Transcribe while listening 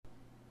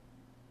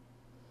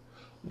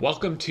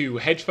Welcome to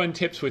Hedge Fund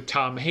Tips with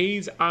Tom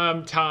Hayes.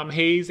 I'm Tom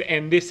Hayes,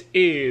 and this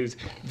is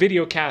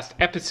Videocast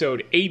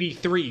episode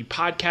 83,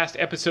 podcast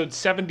episode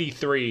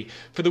 73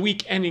 for the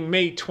week ending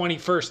May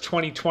 21st,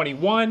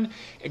 2021.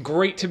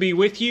 Great to be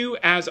with you.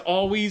 As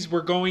always,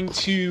 we're going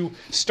to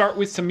start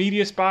with some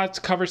media spots,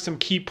 cover some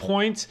key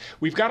points.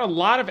 We've got a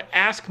lot of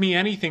Ask Me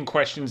Anything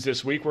questions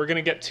this week we're going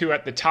to get to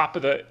at the top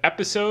of the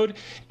episode,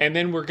 and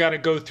then we're going to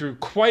go through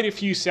quite a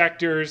few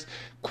sectors,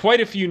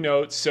 quite a few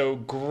notes, so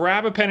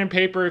grab a pen and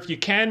paper if you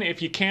can.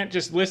 If you can't,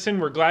 just listen.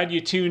 We're glad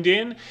you tuned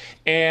in,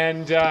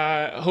 and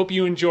hope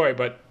you enjoy.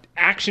 But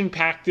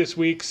action-packed this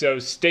week, so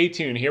stay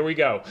tuned. Here we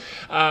go.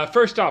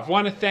 First off,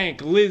 want to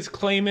thank Liz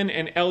Clayman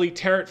and Ellie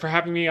Terrett for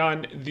having me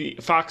on the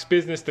Fox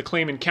Business, the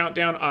Clayman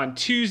Countdown on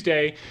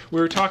Tuesday.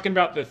 We were talking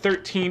about the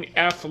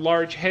 13F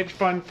large hedge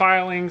fund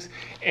filings,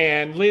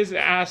 and Liz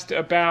asked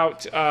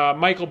about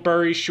Michael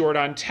Burry's short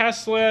on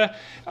Tesla,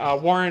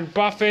 Warren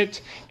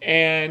Buffett,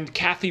 and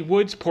Cathie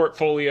Wood's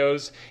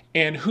portfolios,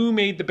 and who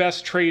made the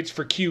best trades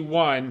for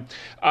Q1.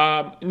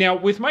 Now,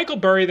 with Michael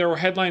Burry, there were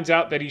headlines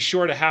out that he's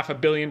short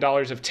 $500 million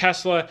of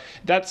Tesla.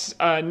 That's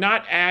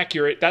not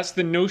accurate. That's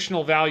the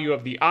notional value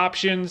of the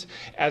options.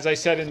 As I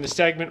said in the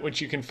segment,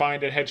 which you can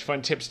find at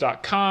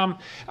hedgefundtips.com,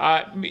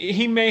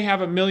 he may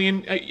have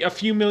a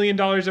few million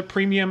dollars of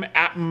premium,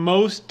 at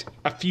most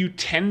a few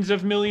tens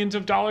of millions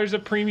of dollars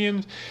of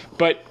premiums,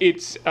 but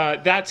it's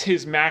that's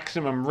his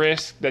maximum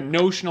risk. The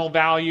notional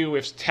value,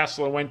 if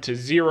Tesla went to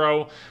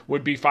zero,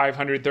 would be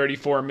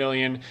 $534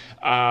 million.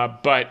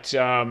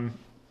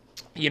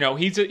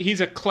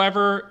 He's a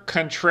clever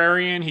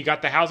contrarian. He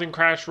got the housing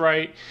crash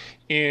right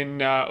in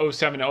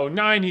 07,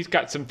 09. He's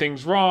got some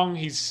things wrong.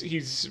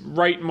 He's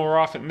right more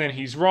often than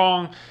he's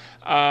wrong.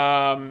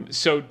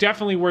 So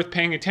definitely worth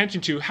paying attention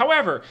to.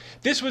 However,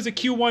 this was a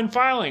Q1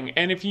 filing,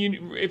 and if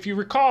you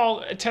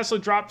recall, Tesla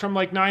dropped from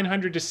like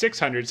 900 to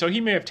 600, so he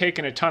may have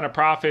taken a ton of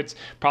profits,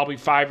 probably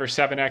 5 or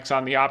 7x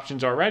on the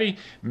options already.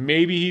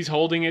 Maybe he's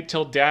holding it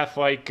till death,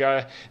 like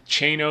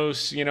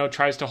Chanos,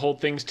 tries to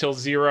hold things till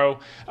zero.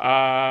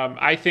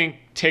 I think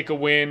take a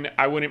win.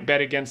 I wouldn't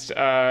bet against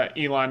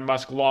Elon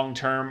Musk long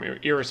term,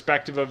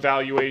 irrespective of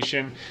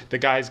valuation. The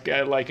guy's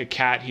like a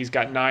cat. He's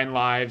got 9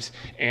 lives,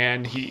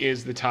 and he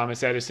is the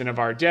Thomas Edison of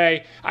our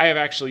day. I have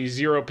actually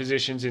 0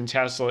 positions in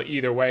Tesla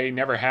either way,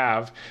 never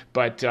have,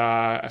 but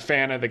a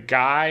fan of the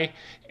guy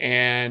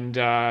and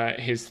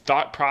his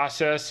thought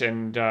process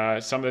and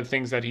some of the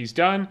things that he's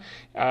done.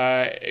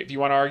 If you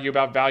want to argue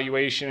about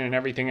valuation and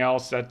everything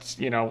else, that's,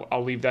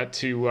 I'll leave that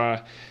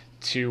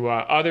to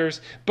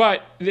others.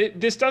 But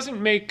this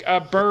doesn't make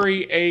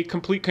Burry a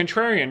complete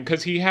contrarian,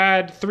 because he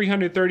had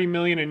 $330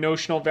 million in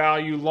notional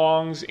value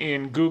longs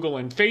in Google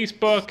and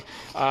Facebook.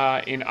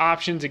 In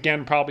options,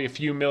 again, probably a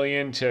few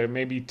million to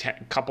maybe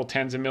a couple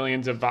tens of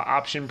millions of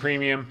option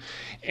premium.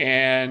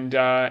 And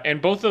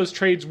both those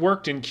trades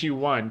worked in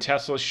Q1,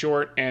 Tesla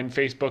short and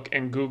Facebook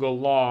and Google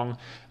long.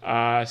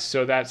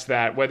 So that's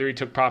that. Whether he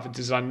took profits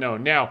is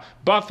unknown. Now,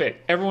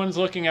 Buffett. Everyone's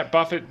looking at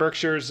Buffett,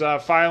 Berkshire's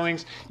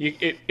filings.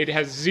 It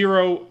has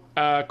 0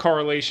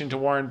 correlation to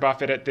Warren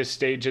Buffett at this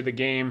stage of the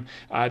game.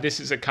 This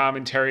is a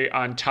commentary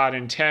on Todd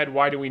and Ted.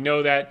 Why do we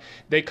know that?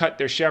 They cut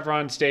their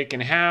Chevron stake in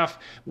half.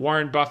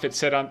 Warren Buffett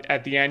said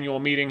at the annual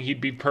meeting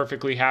he'd be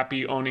perfectly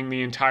happy owning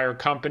the entire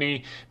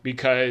company,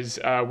 because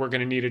we're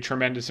going to need a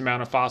tremendous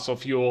amount of fossil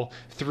fuel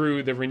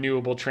through the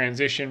renewable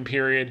transition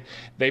period.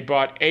 They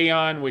bought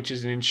Aon, which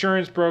is an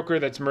insurance broker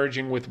that's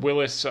merging with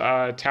Willis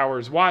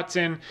Towers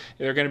Watson.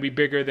 They're going to be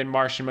bigger than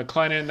Marsh &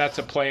 McLennan. That's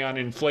a play on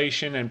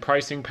inflation and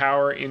pricing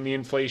power in the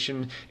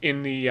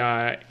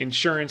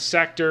insurance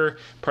sector.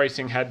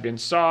 Pricing had been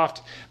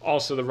soft.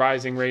 Also, the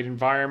rising rate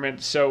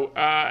environment. So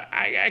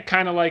I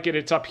kind of like it.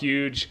 It's up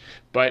huge,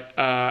 but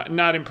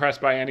not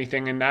impressed by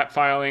anything in that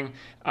filing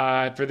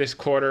for this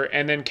quarter.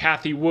 And then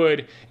Cathie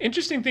Wood.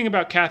 Interesting thing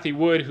about Cathie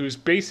Wood, who's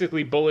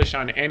basically bullish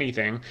on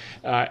anything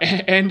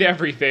and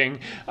everything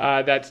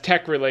that's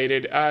tech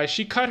related.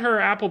 She cut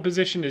her Apple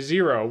position to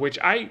 0, which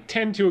I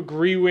tend to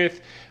agree with.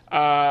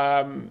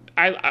 I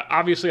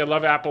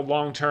love Apple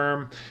long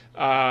term.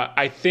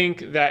 I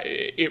think that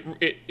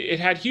it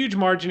had huge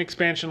margin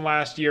expansion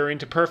last year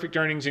into perfect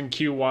earnings in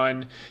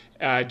Q1,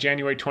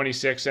 January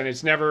 26th, and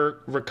it's never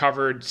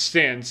recovered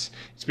since.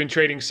 It's been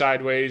trading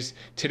sideways.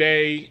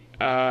 Today,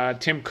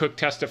 Tim Cook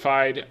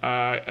testified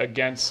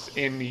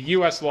in the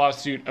U.S.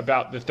 lawsuit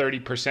about the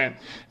 30%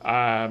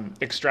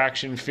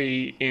 extraction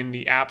fee in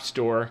the App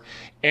Store.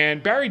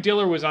 And Barry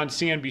Diller was on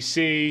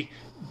CNBC.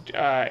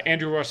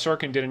 Andrew Ross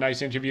Sorkin did a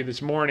nice interview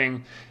this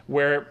morning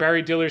where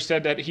Barry Diller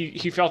said that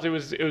he felt it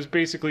was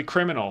basically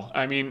criminal.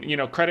 I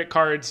mean, credit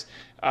cards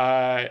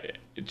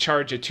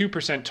charge a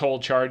 2% toll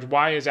charge.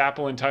 Why is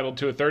Apple entitled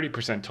to a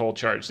 30% toll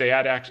charge? They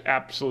add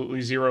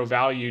absolutely 0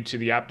 value to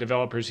the app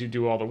developers who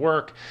do all the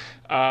work.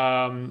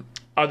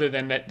 Other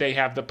than that, they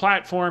have the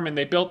platform, and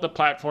they built the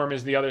platform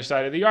is the other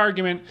side of the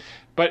argument.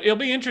 But it'll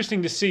be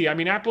interesting to see. I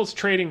mean, Apple's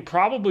trading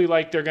probably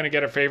like they're going to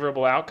get a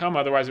favorable outcome.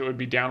 Otherwise, it would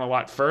be down a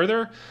lot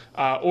further.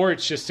 Or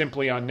it's just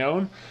simply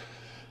unknown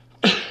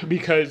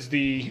because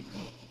the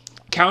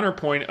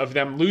counterpoint of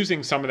them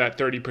losing some of that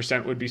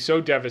 30% would be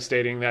so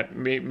devastating that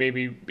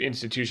maybe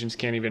institutions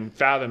can't even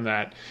fathom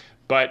that.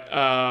 But,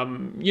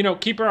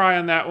 keep our eye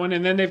on that one.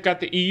 And then they've got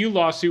the EU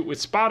lawsuit with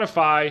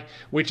Spotify,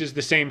 which is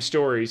the same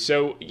story.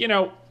 So,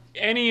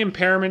 any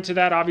impairment to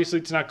that, obviously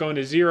it's not going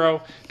to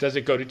zero. Does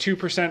it go to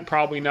 2%?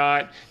 Probably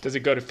not. Does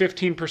it go to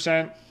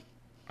 15%?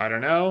 I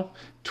don't know.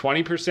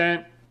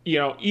 20%?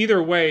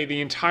 Either way, the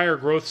entire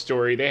growth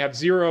story, they have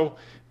zero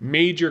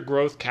major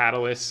growth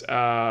catalysts,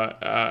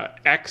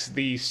 X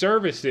the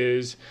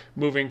services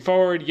moving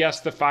forward. Yes,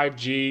 the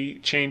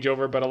 5G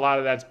changeover, but a lot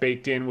of that's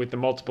baked in with the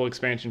multiple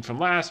expansion from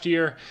last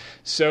year.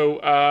 So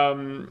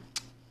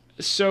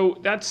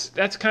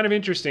that's kind of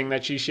interesting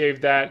that she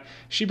shaved that.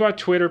 She bought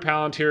Twitter,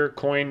 Palantir,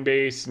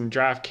 Coinbase, and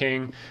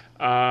DraftKings.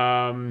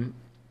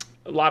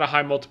 A lot of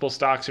high multiple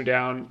stocks are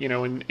down,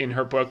 in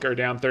her book, are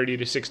down 30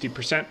 to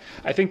 60%.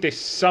 I think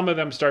some of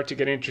them start to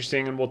get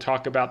interesting, and we'll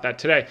talk about that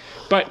today.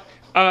 But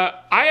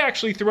I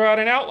actually threw out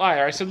an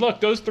outlier. I said,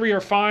 look, those three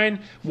are fine.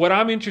 What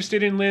I'm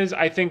interested in, Liz,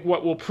 I think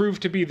what will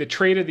prove to be the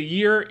trade of the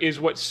year is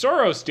what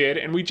Soros did,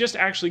 and we just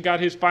actually got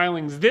his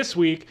filings this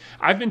week.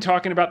 I've been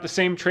talking about the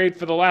same trade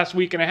for the last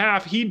week and a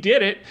half. He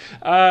did it,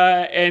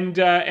 and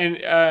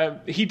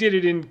he did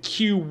it in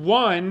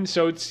Q1,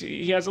 so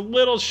he has a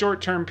little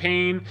short-term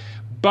pain.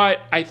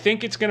 But I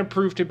think it's going to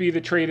prove to be the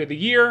trade of the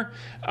year.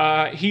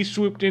 He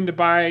swooped in to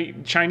buy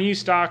Chinese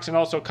stocks and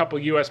also a couple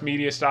U.S.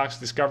 media stocks,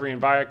 Discovery and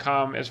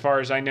Viacom, as far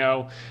as I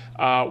know,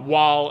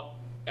 while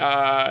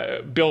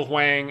Bill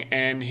Huang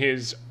and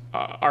his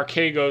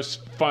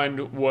Archegos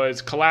fund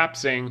was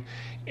collapsing.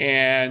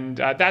 And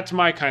that's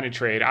my kind of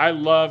trade. I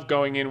love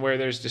going in where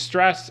there's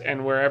distress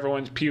and where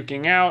everyone's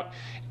puking out.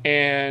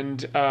 And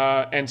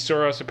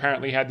Soros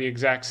apparently had the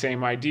exact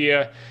same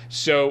idea.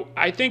 So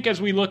I think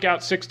as we look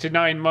out 6 to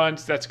 9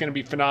 months, that's going to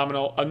be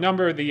phenomenal. A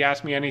number of the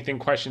Ask Me Anything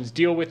questions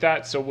deal with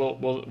that, so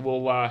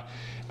we'll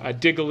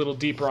dig a little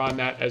deeper on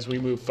that as we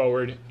move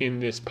forward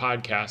in this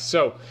podcast.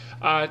 So,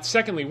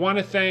 secondly, want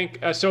to thank.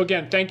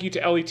 Again, thank you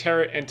to Ellie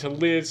Terrett and to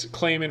Liz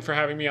Clayman for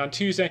having me on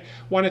Tuesday.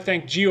 Want to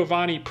thank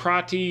Giovanni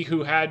Prati,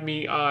 who had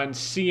me on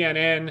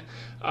CNN.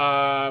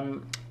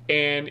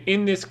 And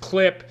in this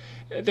clip,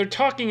 they're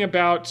talking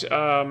about a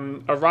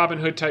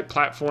Robinhood type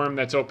platform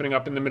that's opening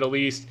up in the Middle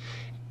East.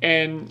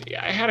 And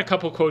I had a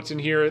couple quotes in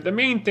here. The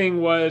main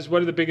thing was,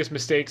 what are the biggest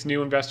mistakes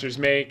new investors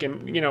make?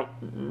 And,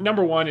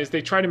 number one is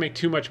they try to make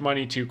too much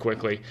money too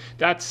quickly.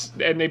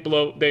 And they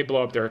blow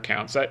up their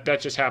accounts.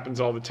 That just happens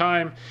all the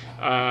time.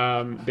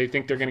 They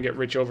think they're going to get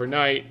rich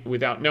overnight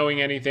without knowing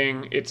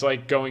anything. It's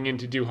like going in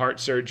to do heart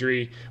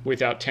surgery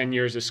without 10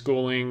 years of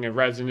schooling and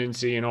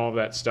residency and all of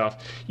that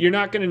stuff. You're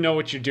not going to know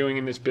what you're doing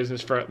in this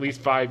business for at least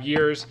 5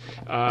 years.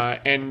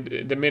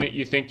 And the minute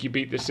you think you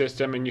beat the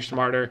system and you're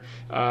smarter,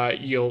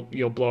 you'll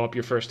blow up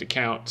your first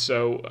account.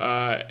 So,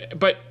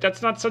 but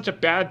that's not such a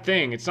bad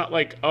thing. It's not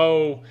like,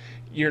 oh,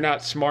 you're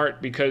not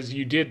smart because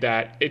you did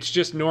that. It's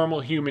just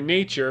normal human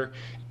nature,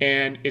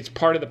 and it's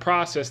part of the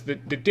process. The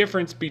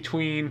difference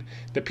between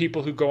the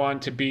people who go on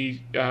to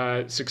be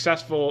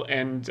successful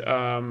and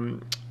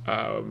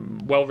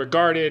well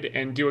regarded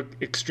and do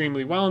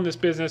extremely well in this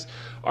business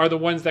are the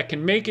ones that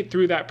can make it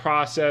through that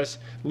process,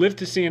 live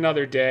to see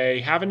another day,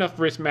 have enough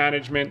risk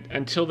management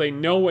until they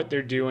know what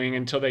they're doing,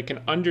 until they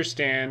can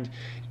understand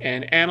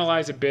and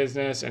analyze a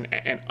business and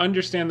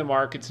understand the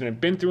markets and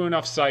have been through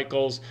enough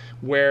cycles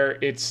where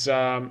it's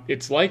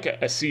like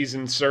a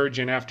seasoned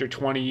surgeon after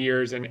 20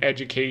 years in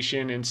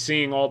education and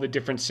seeing all the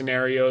different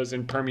scenarios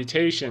and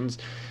permutations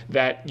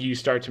that you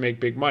start to make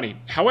big money.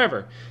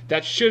 However,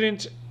 that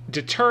shouldn't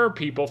deter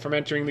people from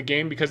entering the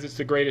game because it's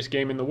the greatest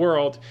game in the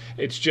world.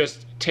 It's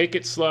just take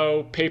it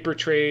slow, paper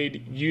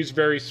trade, use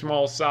very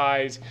small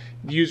size,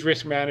 use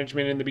risk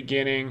management in the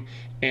beginning,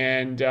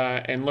 and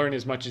learn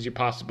as much as you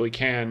possibly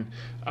can.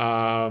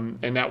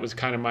 And that was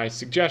kind of my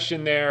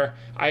suggestion there.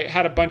 I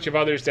had a bunch of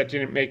others that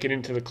didn't make it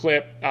into the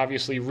clip.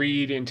 Obviously,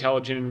 read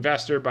Intelligent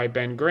Investor by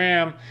Ben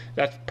Graham.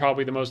 That's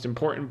probably the most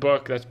important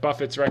book. That's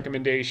Buffett's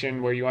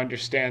recommendation, where you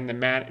understand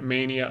the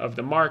mania of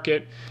the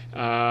market.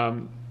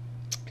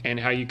 And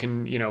how you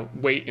can,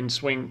 wait and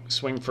swing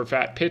for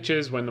fat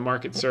pitches when the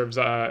market starts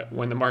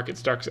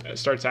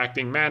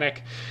acting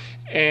manic,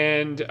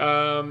 and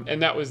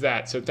that was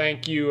that. So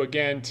thank you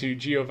again to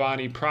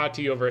Giovanni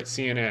Prati over at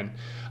CNN.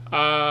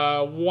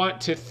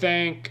 Want to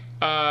thank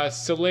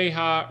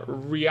Saleha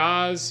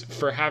Riaz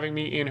for having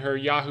me in her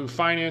Yahoo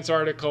Finance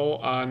article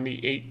on the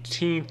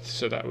 18th.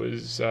 So that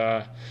was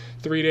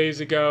 3 days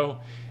ago.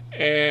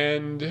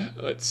 And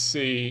let's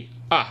see.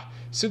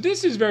 So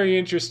this is very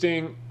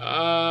interesting.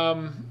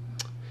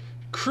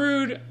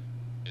 Crude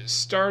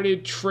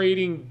started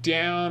trading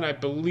down, I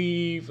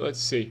believe.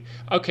 Let's see.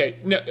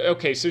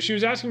 Okay. So she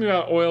was asking me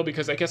about oil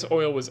because I guess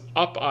oil was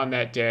up on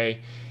that day,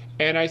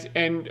 and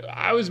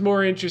I was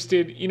more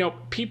interested.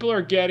 People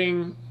are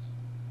getting.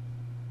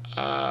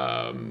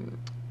 There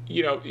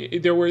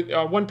were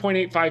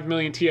 1.85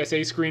 million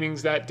TSA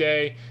screenings that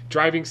day.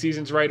 Driving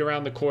season's right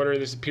around the corner.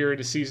 There's a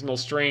period of seasonal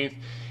strength.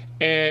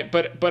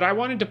 But I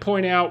wanted to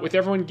point out, with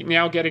everyone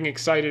now getting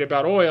excited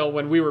about oil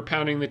when we were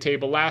pounding the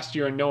table last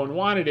year and no one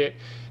wanted it,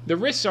 the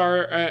risks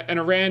are an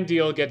Iran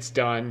deal gets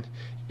done,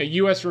 the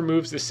U.S.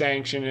 removes the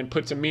sanction and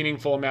puts a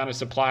meaningful amount of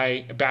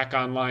supply back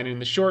online in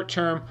the short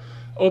term.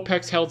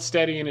 OPEC's held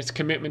steady in its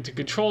commitment to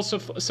control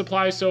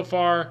supply so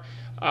far,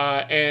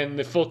 and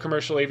the full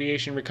commercial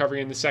aviation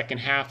recovery in the second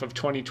half of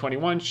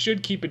 2021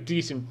 should keep a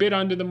decent bid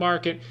under the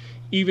market,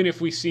 even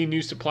if we see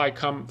new supply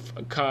come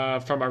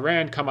from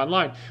Iran come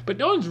online. But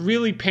no one's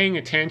really paying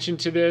attention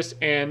to this,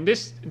 and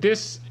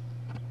this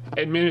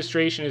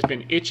administration has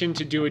been itching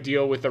to do a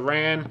deal with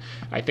Iran.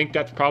 I think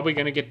that's probably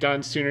going to get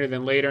done sooner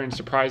than later and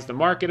surprise the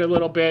market a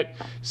little bit.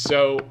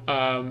 So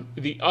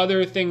the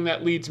other thing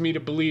that leads me to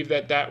believe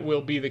that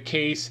will be the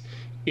case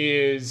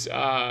is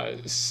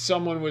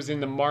someone was in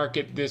the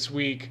market this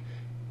week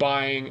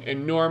buying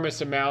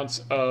enormous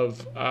amounts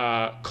of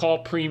call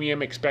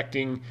premium,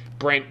 expecting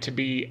Brent to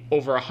be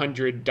over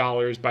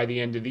 $100 by the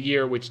end of the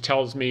year, which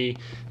tells me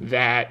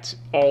that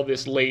all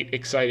this late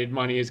excited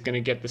money is going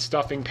to get the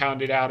stuffing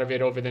pounded out of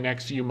it over the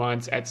next few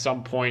months at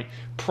some point,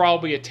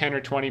 probably a 10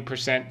 or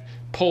 20%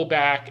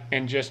 pullback,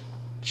 and just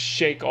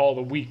shake all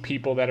the weak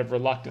people that have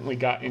reluctantly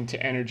got into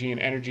energy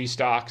and energy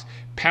stocks,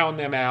 pound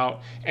them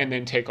out, and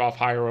then take off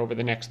higher over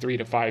the next 3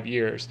 to 5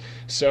 years.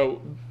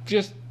 So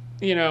just,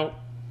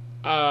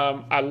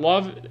 I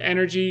love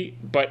energy,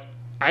 but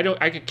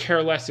I could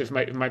care less if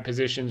my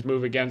positions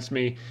move against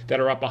me that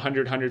are up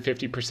 100,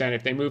 150%.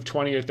 If they move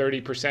 20 or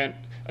 30%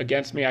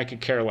 against me, I could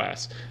care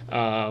less.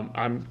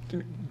 I'm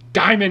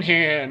diamond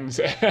hands,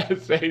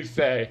 as they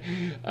say.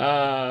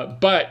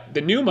 But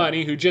the new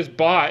money who just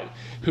bought,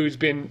 who's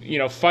been,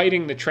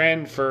 fighting the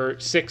trend for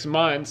 6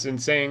 months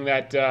and saying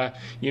that,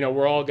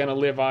 we're all going to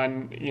live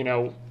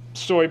on,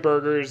 soy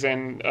burgers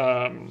and,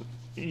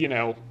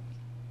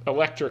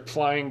 electric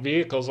flying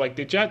vehicles like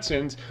the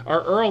Jetsons,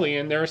 are early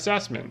in their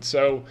assessment.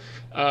 So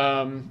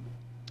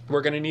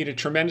we're going to need a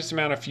tremendous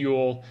amount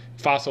of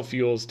fossil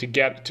fuels to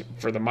get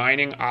for the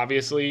mining,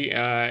 obviously,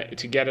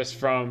 to get us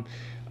from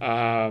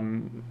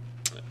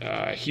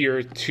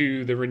here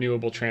to the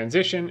renewable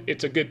transition.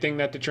 It's a good thing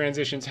that the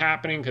transition's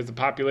happening because the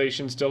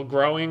population's still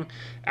growing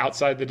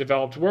outside the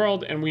developed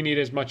world, and we need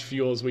as much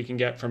fuel as we can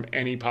get from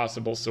any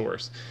possible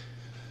source.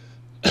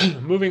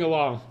 Moving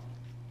along.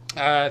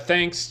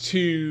 Thanks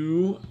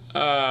to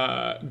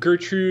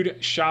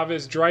Gertrude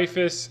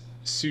Chavez-Dreyfus,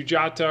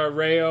 Sujata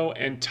Rayo,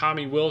 and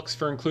Tommy Wilkes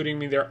for including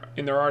me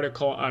in their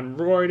article on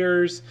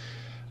Reuters.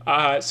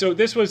 So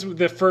this was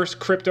the first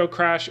crypto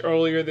crash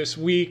earlier this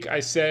week. I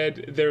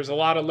said there's a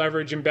lot of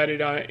leverage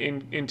embedded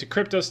into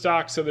crypto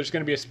stocks, so there's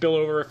going to be a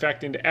spillover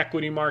effect into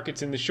equity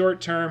markets in the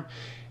short term.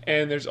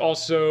 And there's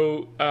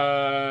also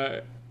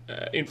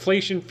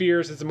inflation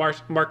fears as the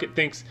market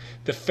thinks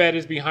the Fed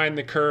is behind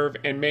the curve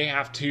and may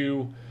have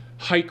to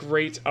hike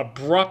rates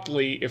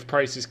abruptly if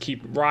prices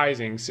keep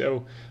rising.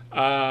 So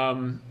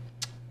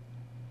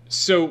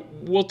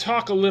we'll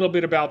talk a little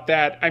bit about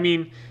that. I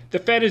mean, the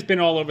Fed has been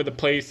all over the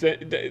place.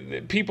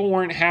 The people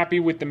weren't happy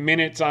with the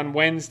minutes on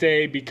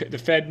Wednesday, the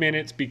Fed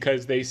minutes,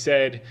 because they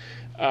said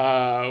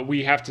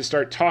we have to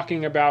start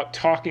talking about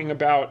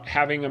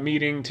having a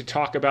meeting to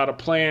talk about a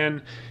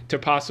plan to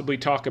possibly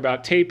talk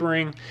about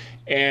tapering.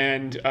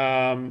 And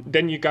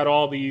then you got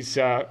all these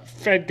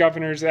Fed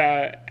governors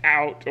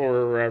out,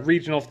 or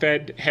regional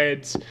Fed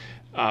heads.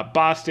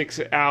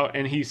 Bostic's out,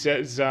 and he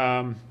says,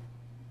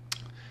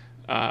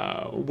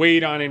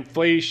 wait on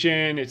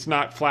inflation. It's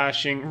not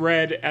flashing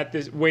red at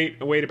this.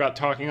 Wait about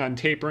talking on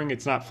tapering.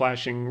 It's not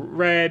flashing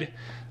red.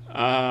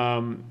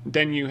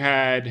 Then you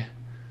had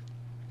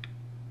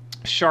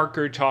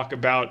Sharker talk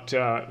about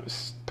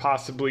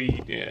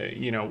possibly,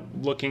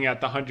 looking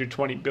at the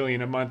 $120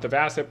 billion a month of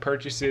asset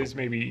purchases,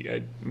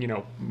 maybe,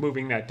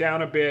 moving that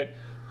down a bit.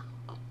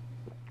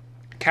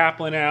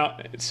 Kaplan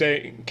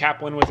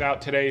was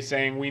out today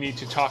saying we need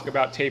to talk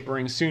about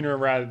tapering sooner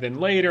rather than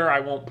later.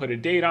 I won't put a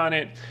date on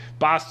it.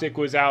 Bostic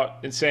was out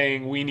and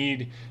saying we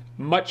need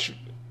much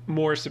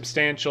more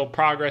substantial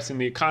progress in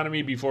the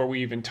economy before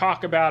we even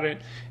talk about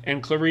it.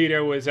 And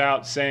Clarita was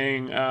out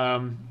saying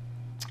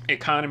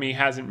economy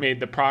hasn't made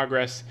the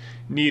progress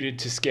needed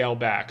to scale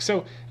back.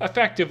 So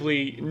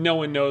effectively, no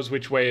one knows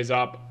which way is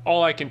up.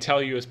 All I can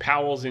tell you is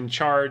Powell's in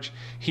charge.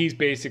 He's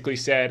basically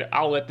said,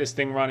 I'll let this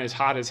thing run as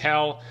hot as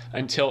hell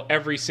until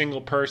every single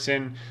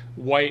person,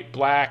 white,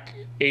 black,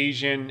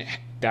 Asian,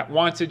 that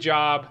wants a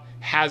job,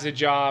 has a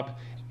job,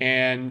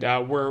 and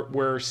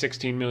we're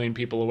 16 million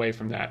people away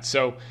from that.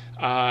 So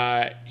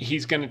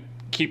he's going to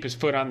keep his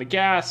foot on the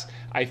gas.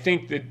 I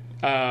think that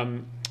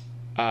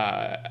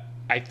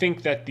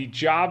the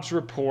jobs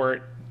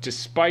report,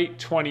 despite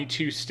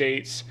 22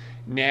 states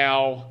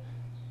now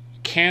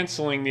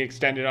canceling the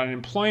extended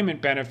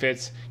unemployment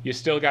benefits, you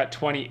still got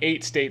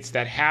 28 states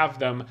that have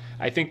them.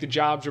 I think the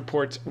jobs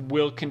reports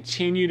will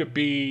continue to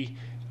be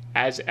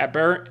as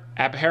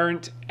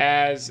aberrant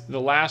as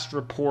the last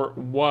report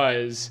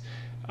was,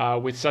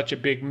 with such a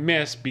big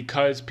miss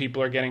because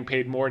people are getting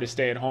paid more to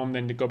stay at home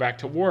than to go back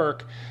to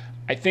work.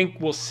 I think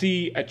we'll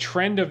see a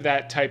trend of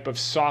that type of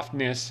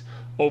softness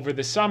over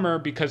the summer,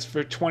 because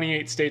for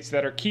 28 states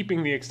that are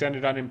keeping the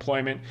extended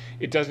unemployment,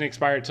 it doesn't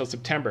expire until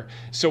September.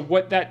 So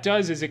what that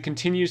does is it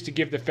continues to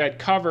give the Fed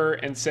cover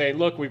and say,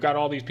 look, we've got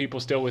all these people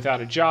still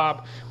without a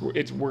job.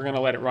 We're going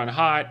to let it run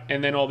hot.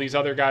 And then all these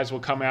other guys will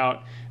come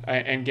out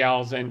and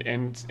gals and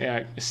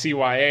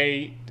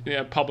CYA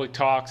public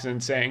talks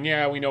and saying,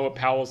 yeah, we know what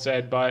Powell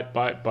said, but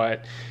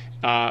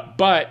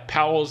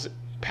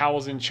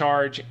Powell's in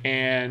charge,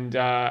 and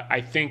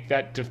I think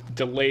that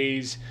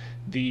delays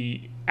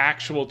the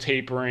actual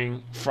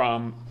tapering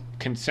from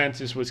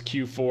consensus was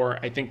Q4.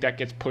 I think that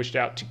gets pushed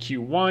out to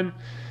Q1,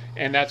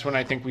 and that's when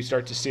I think we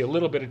start to see a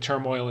little bit of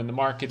turmoil in the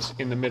markets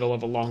in the middle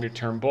of a longer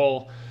term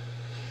bull,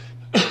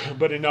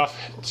 but enough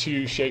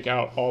to shake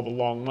out all the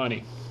long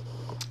money.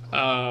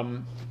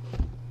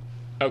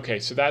 Okay,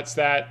 so that's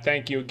that.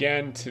 Thank you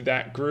again to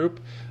that group.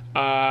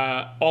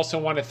 Also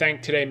want to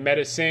thank today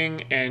Meta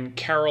Singh and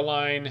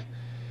Caroline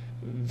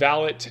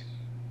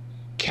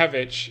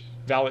Valatkevich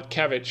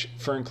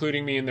for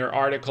including me in their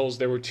articles.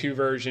 There were two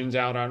versions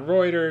out on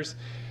Reuters.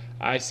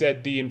 I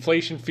said the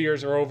inflation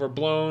fears are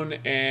overblown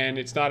and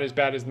it's not as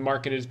bad as the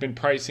market has been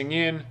pricing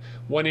in.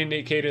 One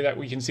indicator that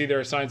we can see there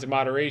are signs of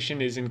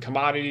moderation is in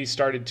commodities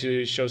started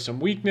to show some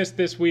weakness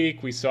this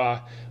week. We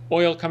saw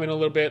oil come in a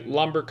little bit,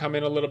 lumber come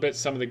in a little bit,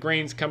 some of the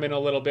grains come in a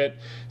little bit.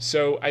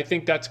 So I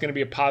think that's going to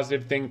be a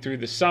positive thing through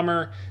the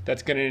summer.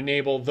 That's going to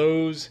enable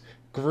those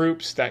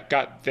groups that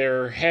got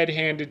their head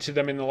handed to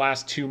them in the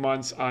last 2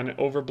 months on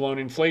overblown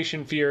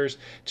inflation fears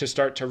to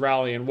start to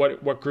rally. And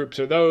what groups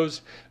are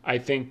those? I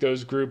think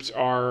those groups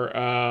are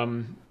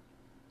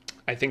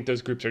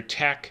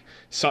tech,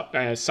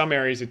 some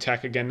areas of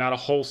tech. Again, not a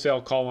wholesale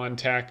call on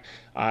tech.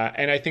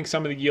 And I think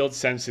some of the yield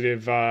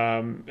sensitive,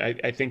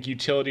 I think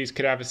utilities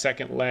could have a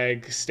second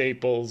leg,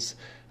 staples,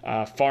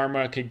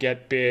 pharma could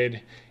get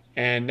bid.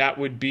 And that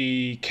would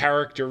be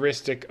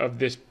characteristic of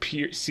this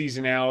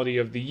seasonality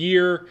of the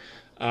year,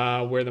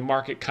 where the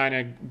market kind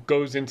of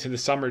goes into the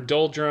summer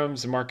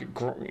doldrums, the market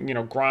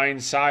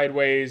grinds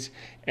sideways,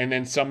 and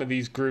then some of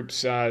these groups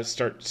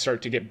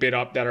start to get bid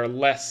up that are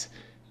less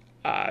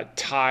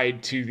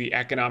tied to the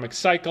economic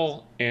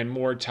cycle and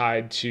more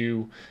tied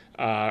to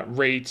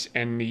rates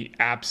and the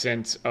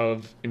absence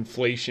of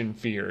inflation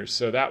fears.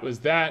 So that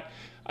was that.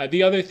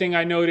 The other thing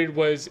I noted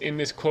was in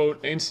this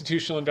quote,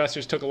 institutional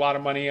investors took a lot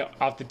of money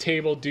off the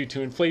table due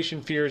to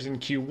inflation fears in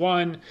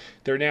Q1.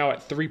 They're now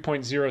at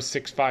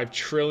 $3.065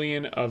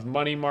 trillion of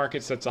money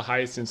markets. That's the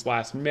highest since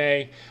last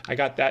May. I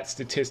got that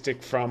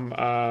statistic from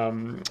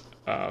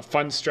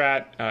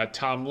Fundstrat,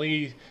 Tom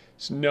Lee's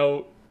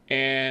note,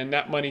 and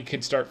that money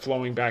could start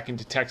flowing back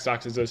into tech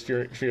stocks as those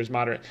fears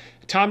moderate.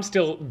 Tom's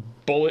still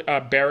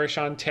bearish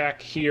on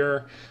tech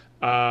here.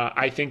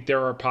 I think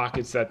there are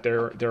pockets that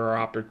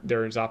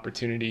there is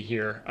opportunity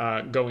here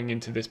going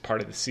into this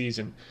part of the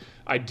season.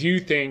 I do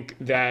think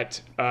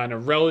that on a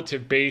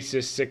relative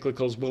basis,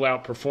 cyclicals will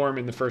outperform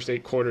in the first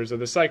 8 quarters of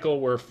the cycle.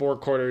 We're 4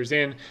 quarters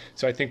in,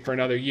 so I think for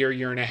another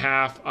year and a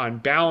half, on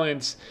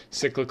balance,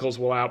 cyclicals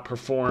will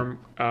outperform.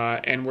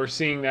 And we're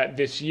seeing that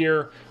this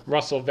year.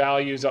 Russell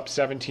value is up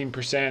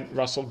 17%.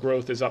 Russell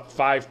growth is up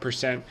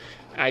 5%.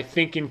 I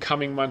think in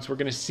coming months we're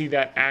going to see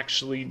that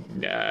actually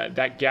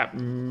that gap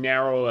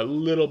narrow a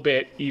little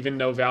bit, even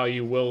though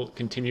value will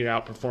continue to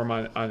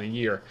outperform on the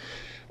year.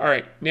 All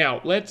right,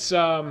 now let's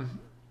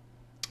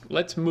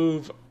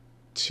move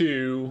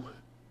to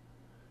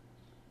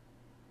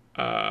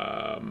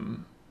a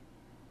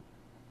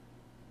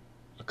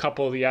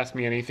couple of the Ask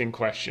Me Anything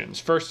questions.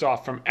 First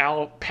off, from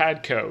Al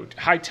Padco.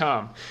 Hi,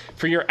 Tom.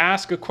 For your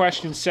Ask a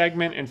Question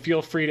segment, and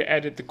feel free to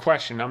edit the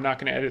question. I'm not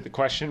going to edit the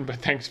question, but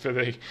thanks for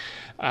the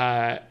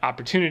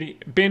opportunity.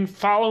 Been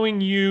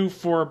following you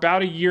for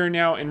about a year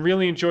now and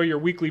really enjoy your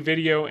weekly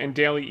video and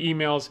daily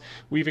emails.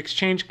 We've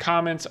exchanged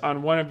comments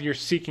on one of your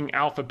Seeking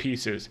Alpha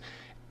pieces.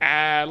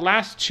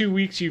 Last 2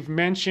 weeks, you've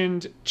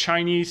mentioned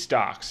Chinese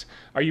stocks.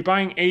 Are you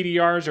buying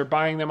ADRs or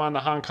buying them on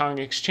the Hong Kong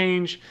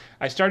exchange?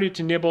 I started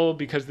to nibble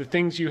because the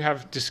things you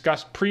have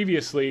discussed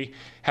previously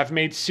have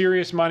made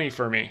serious money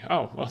for me.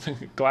 Oh, well,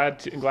 glad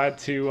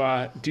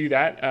to do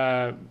that,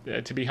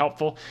 to be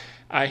helpful.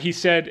 He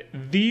said,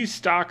 these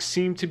stocks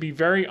seem to be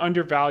very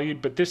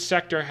undervalued, but this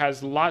sector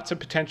has lots of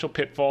potential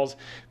pitfalls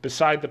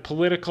beside the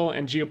political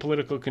and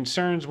geopolitical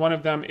concerns. One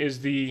of them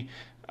is the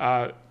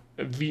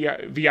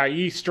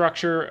VIE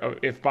structure,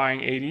 if buying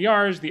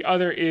ADRs. The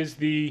other is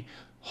the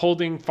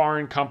Holding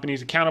Foreign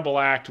Companies Accountable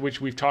Act,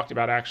 which we've talked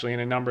about actually in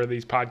a number of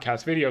these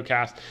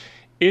videocasts.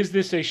 Is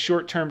this a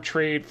short-term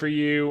trade for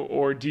you,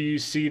 or do you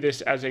see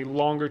this as a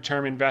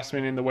longer-term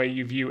investment in the way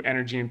you view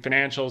energy and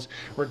financials?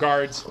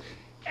 Regards,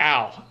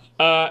 Al.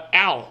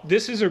 Al,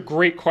 this is a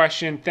great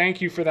question.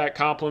 Thank you for that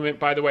compliment,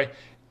 by the way.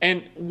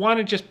 And want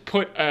to just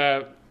put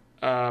a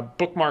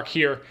bookmark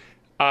here.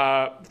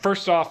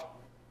 First off,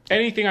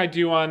 anything I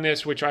do on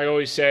this, which I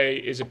always say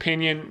is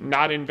opinion,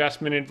 not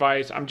investment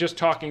advice. I'm just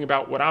talking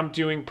about what I'm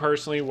doing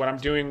personally, what I'm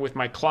doing with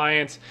my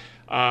clients.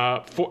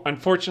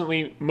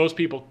 Unfortunately, most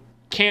people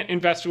can't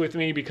invest with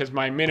me because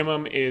my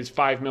minimum is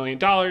 $5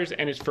 million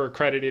and it's for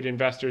accredited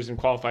investors and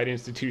qualified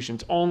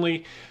institutions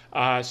only.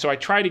 So I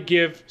try to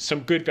give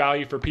some good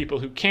value for people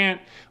who can't,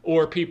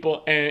 or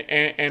people,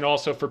 and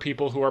also for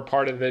people who are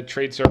part of the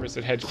trade service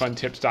at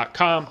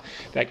hedgefundtips.com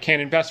that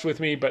can't invest with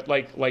me but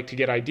like to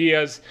get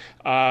ideas.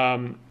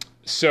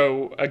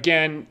 So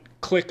again,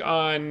 click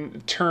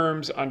on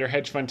terms under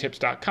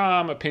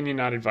hedgefundtips.com, opinion,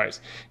 not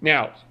advice.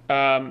 Now,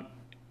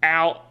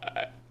 Al,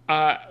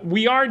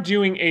 we are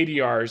doing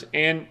ADRs,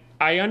 and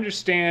I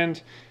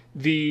understand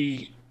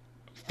the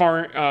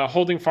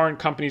Holding Foreign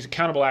Companies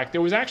Accountable Act.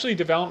 There was actually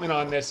development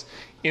on this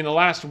in the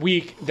last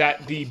week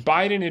that the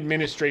Biden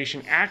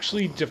administration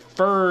actually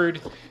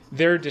deferred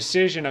their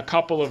decision a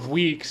couple of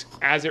weeks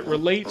as it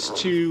relates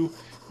to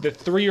the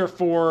 3 or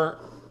 4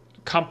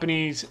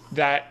 companies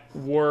that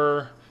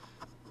were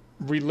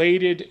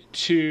related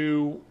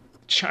to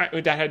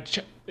China, that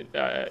had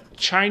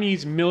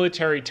Chinese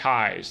military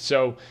ties.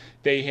 So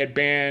they had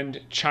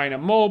banned China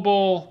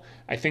Mobile,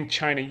 I think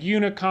China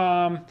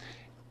Unicom,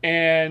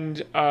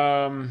 and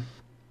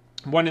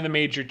one of the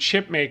major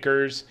chip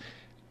makers.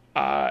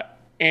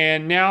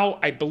 And now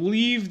I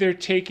believe they're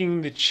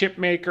taking the chip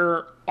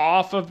maker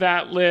off of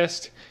that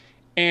list.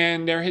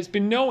 And there has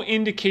been no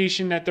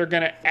indication that they're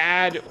going to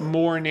add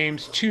more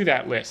names to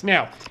that list.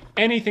 Now,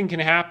 anything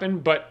can happen,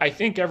 but I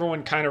think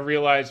everyone kind of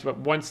realized that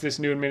once this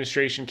new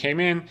administration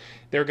came in,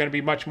 they're going to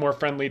be much more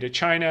friendly to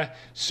China.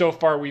 So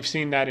far, we've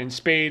seen that in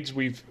spades.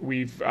 We've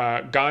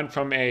gone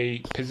from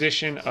a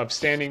position of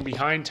standing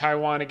behind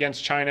Taiwan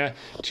against China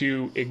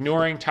to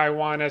ignoring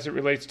Taiwan as it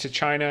relates to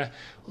China.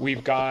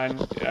 We've gone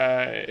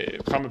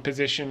from a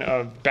position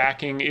of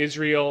backing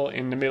Israel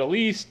in the Middle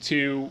East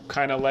to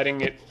kind of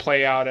letting it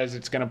play out as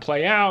it's going to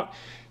play out.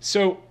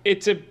 So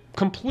it's a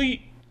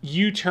complete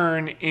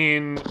U-turn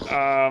in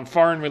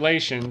foreign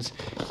relations,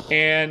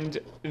 and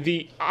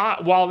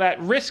while that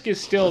risk is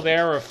still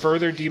there of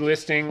further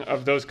delisting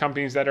of those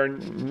companies that are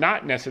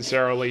not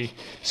necessarily,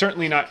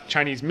 certainly not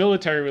Chinese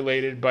military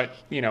related, but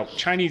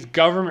Chinese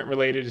government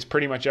related is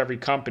pretty much every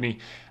company.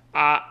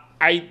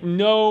 I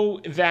know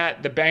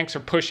that the banks are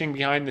pushing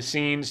behind the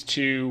scenes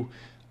to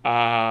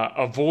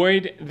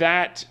avoid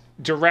that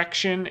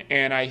direction,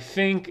 and I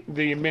think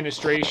the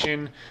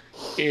administration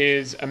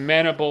is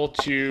amenable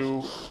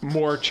to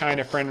more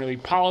China-friendly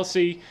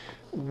policy,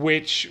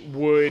 which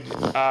would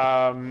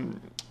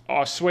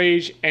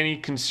assuage any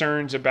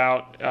concerns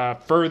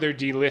about further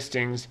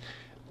delistings.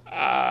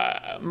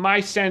 My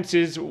sense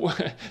is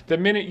the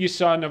minute you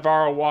saw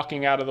Navarro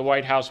walking out of the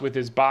White House with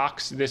his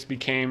box, this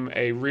became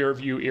a rear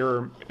view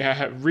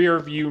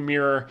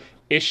mirror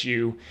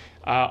issue.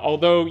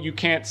 Although you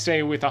can't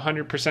say with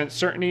 100%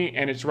 certainty,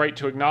 and it's right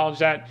to acknowledge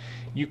that,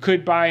 you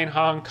could buy in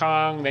Hong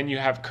Kong, then you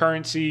have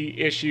currency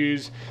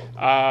issues,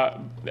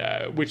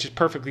 which is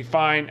perfectly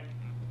fine.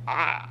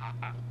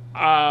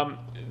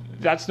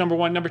 That's number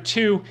one. Number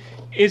two,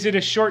 is it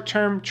a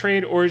short-term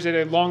trade or is it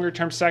a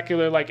longer-term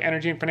secular like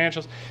energy and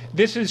financials?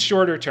 This is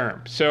shorter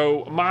term.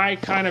 So my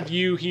kind of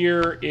view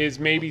here is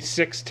maybe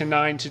 6 to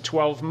 9 to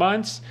 12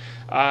 months.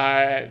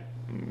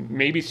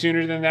 Maybe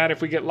sooner than that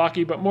if we get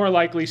lucky, but more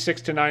likely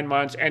 6 to 9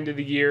 months, end of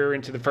the year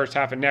into the first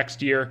half of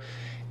next year.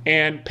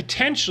 And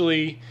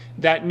potentially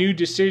that new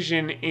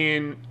decision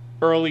in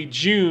early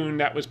June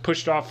that was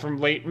pushed off from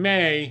late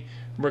May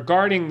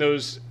regarding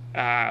those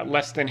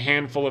less than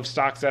handful of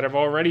stocks that have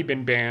already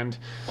been banned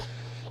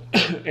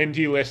and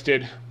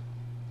delisted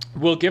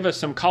will give us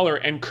some color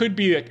and could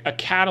be a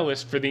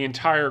catalyst for the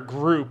entire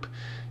group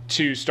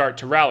to start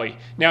to rally.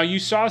 Now, you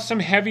saw some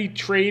heavy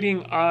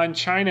trading on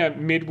China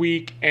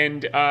midweek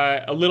and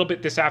a little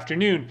bit this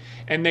afternoon,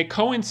 and they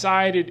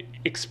coincided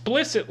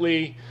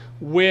explicitly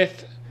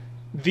with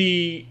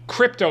the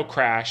crypto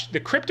crash.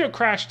 The crypto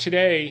crash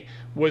today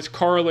was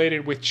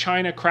correlated with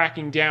China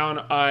cracking down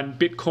on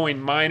Bitcoin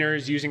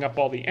miners, using up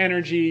all the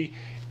energy.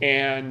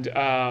 And,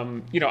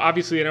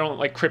 obviously they don't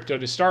like crypto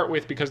to start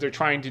with because they're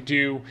trying to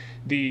do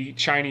the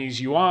Chinese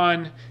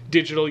yuan,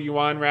 digital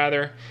yuan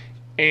rather,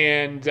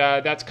 and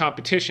that's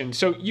competition.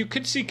 So you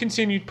could see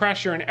continued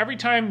pressure. And every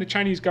time the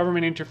Chinese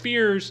government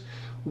interferes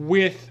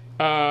with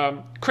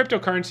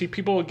cryptocurrency,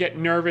 people will get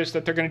nervous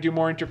that they're going to do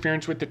more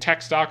interference with the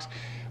tech stocks.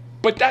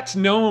 But that's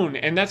known,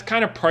 and that's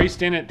kind of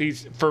priced in at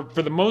these, for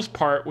the most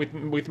part,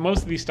 with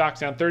most of these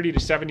stocks down 30 to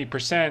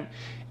 70%,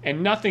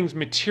 and nothing's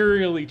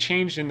materially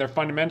changed in their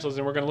fundamentals.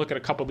 And we're going to look at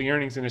a couple of the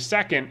earnings in a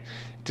second,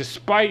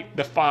 despite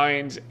the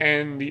fines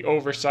and the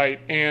oversight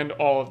and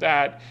all of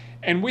that.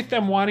 And with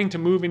them wanting to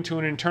move into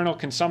an internal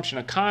consumption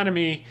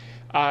economy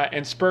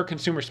and spur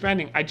consumer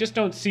spending, I just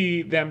don't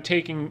see them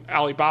taking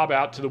Alibaba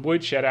out to the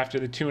woodshed after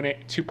the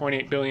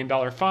 $2.8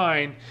 billion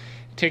fine,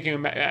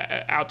 taking them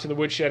out to the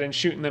woodshed and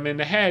shooting them in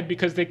the head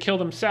because they kill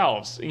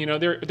themselves.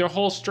 Their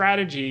whole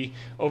strategy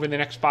over the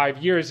next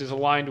 5 years is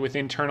aligned with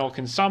internal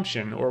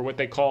consumption, or what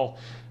they call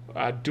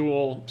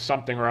dual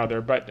something or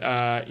other. But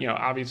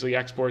obviously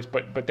exports.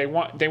 But they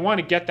want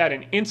to get that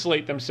and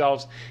insulate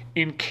themselves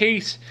in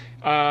case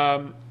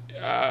foreign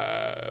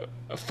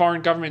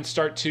governments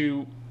start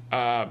to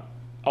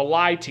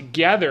ally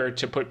together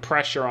to put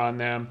pressure on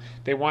them.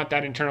 They want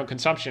that internal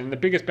consumption. And the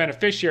biggest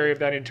beneficiary of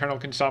that internal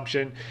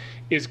consumption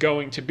is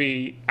going to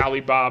be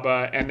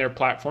Alibaba and their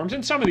platforms,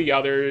 and some of the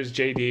others,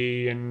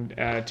 JD and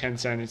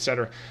Tencent,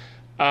 etc.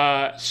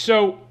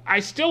 So I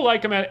still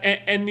like them.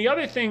 And the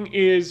other thing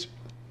is,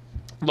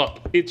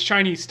 look, it's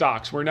Chinese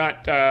stocks. We're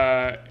not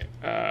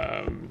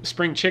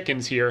spring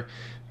chickens here.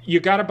 You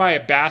got to buy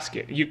a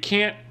basket. You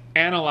can't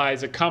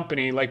analyze a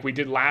company like we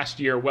did last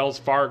year, Wells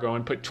Fargo,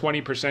 and put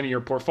 20% of your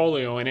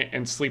portfolio in it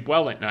and sleep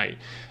well at night.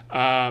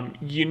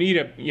 You need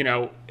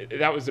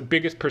that was the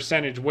biggest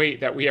percentage weight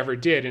that we ever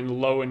did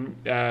in low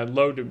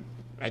to,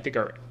 I think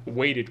our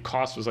weighted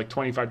cost was like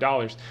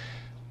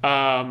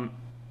 $25.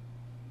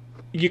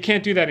 You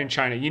can't do that in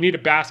China. You need a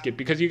basket,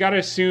 because you got to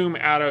assume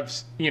out of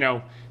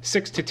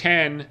 6 to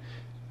 10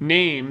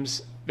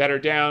 names that are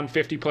down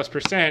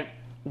 50+%,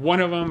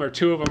 one of them or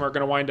two of them are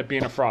going to wind up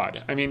being a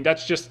fraud. I mean,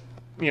 that's just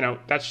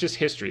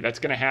history. That's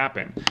going to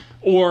happen.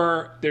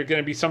 Or there's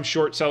going to be some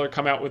short seller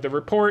come out with a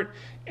report,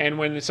 and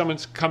when someone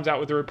comes out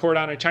with a report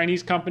on a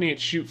Chinese company,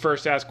 it's shoot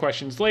first, ask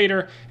questions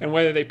later, and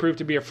whether they prove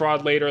to be a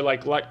fraud later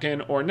like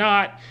Lutkin or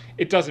not,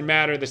 it doesn't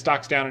matter. The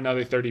stock's down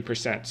another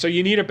 30%. So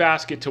you need a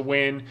basket to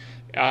win.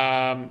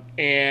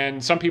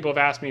 And some people have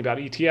asked me about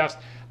ETFs.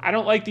 I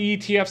don't like the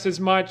ETFs as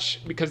much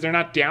because they're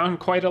not down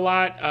quite a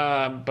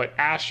lot. But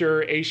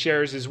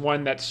A-Shares is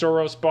one that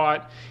Soros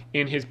bought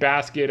in his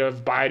basket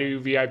of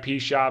Baidu,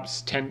 VIP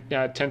shops,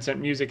 Tencent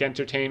Music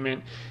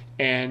Entertainment,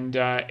 and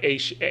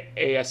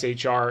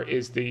ASHR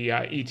is the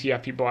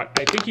ETF he bought.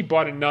 I think he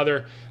bought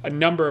a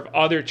number of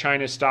other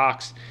China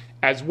stocks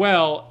as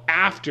well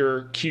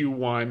after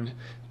Q1,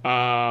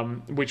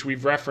 which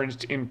we've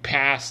referenced in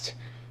past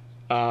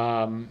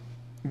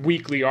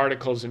weekly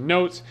articles and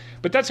notes.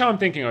 But that's how I'm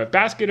thinking of it.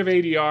 Basket of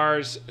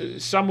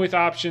ADRs, some with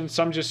options,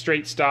 some just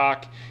straight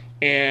stock,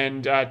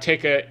 and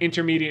take an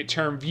intermediate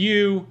term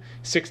view,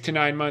 6 to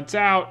 9 months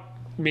out,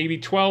 maybe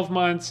 12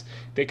 months.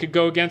 They could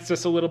go against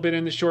us a little bit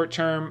in the short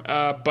term,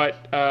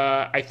 but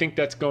I think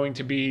that's going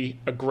to be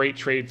a great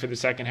trade for the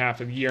second half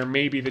of the year.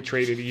 Maybe the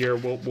trade of the year.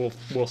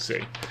 We'll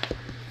see.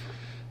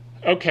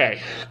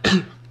 Okay.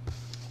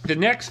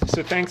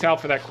 So thanks, Al,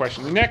 for that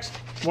question. The next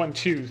 1,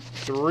 2,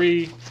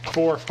 3,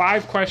 4,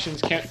 5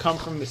 questions can't come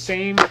from the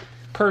same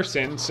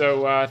person.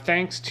 So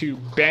thanks to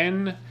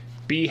Ben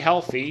Be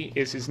Healthy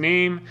is his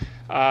name.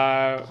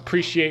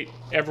 Appreciate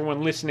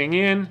everyone listening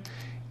in.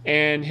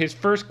 And his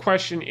first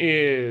question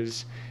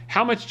is,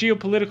 how much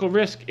geopolitical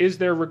risk is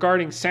there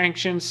regarding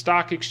sanctions,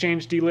 stock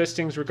exchange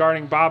delistings,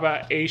 regarding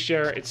Baba,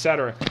 A-Share,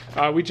 etc.?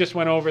 We just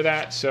went over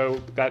that,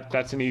 so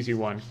that's an easy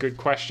one. Good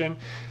question.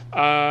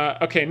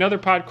 Okay, another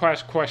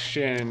podcast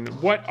question.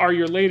 What are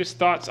your latest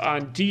thoughts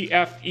on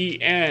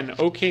DFEN?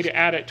 Okay to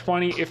add at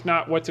 20. If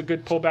not, what's a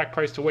good pullback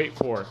price to wait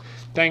for?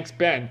 Thanks,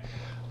 Ben.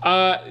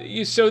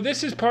 So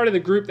this is part of the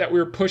group that we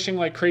were pushing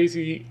like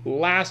crazy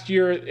last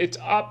year. It's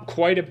up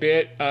quite a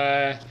bit.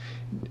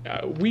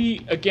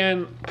 We,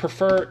 again,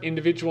 prefer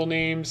individual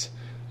names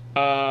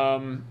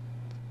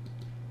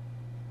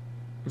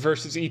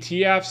versus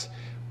ETFs.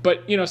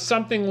 But,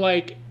 something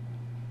like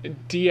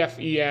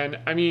DFEN,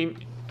 I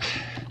mean,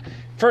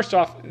 first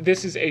off,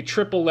 this is a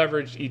triple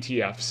leveraged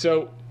ETF.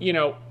 So,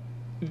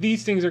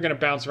 these things are going to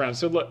bounce around.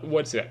 So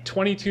what's that?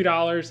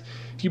 $22.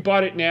 If you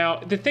bought it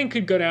now, the thing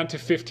could go down to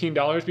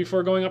 $15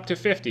 before going up to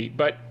 $50.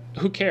 But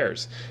who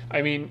cares?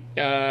 I mean,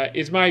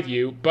 is my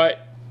view.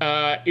 But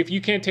if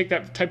you can't take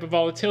that type of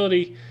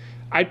volatility,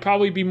 I'd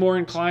probably be more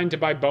inclined to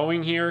buy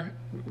Boeing here.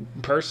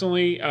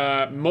 Personally,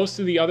 most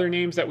of the other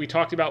names that we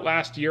talked about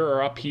last year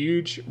are up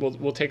huge.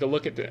 We'll take a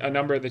look at a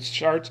number of the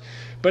charts.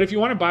 But if you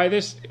want to buy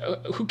this,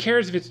 who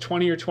cares if it's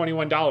 $20 or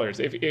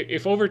 $21?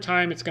 If over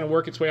time it's going to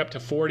work its way up to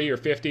 40 or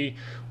 50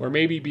 or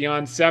maybe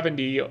beyond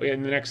 70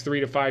 in the next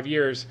 3 to 5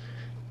 years,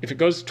 if it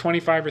goes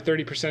 25 or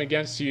 30%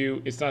 against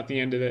you, it's not the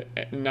end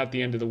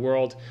of the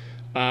world.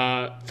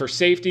 For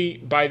safety,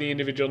 buy the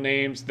individual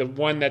names. The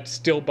one that's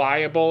still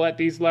buyable at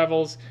these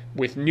levels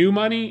with new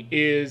money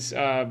is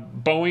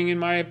Boeing, in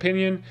my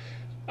opinion.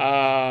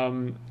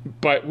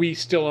 But we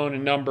still own a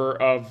number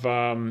of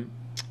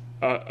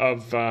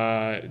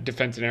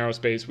defense and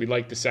aerospace. We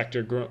like the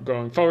sector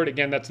going forward.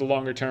 Again, that's the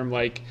longer term,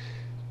 like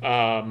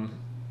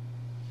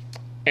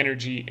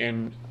energy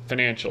and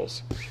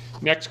financials.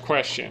 Next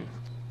question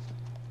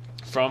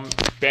from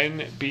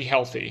Ben Be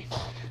Healthy.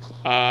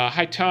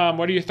 Hi, Tom.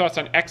 What are your thoughts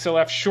on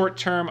XLF short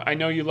term? I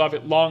know you love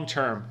it long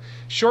term.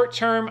 Short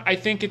term, I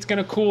think it's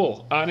going to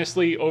cool,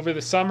 honestly, over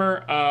the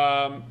summer.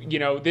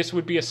 This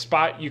would be a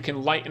spot you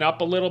can lighten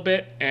up a little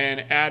bit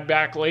and add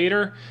back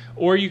later,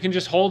 or you can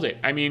just hold it.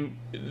 I mean,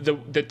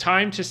 the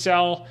time to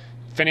sell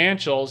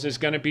financials is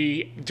going to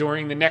be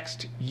during the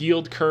next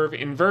yield curve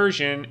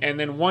inversion, and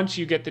then once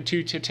you get the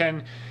 2 to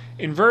 10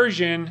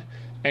 inversion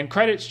and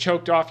credit's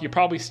choked off, you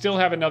probably still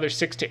have another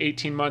 6 to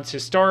 18 months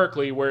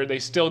historically where they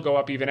still go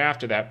up even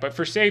after that. But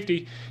for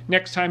safety,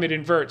 next time it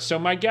inverts. So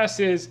my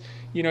guess is,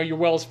 your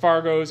Wells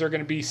Fargos are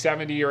going to be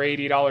 $70 or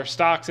 $80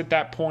 stocks at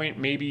that point.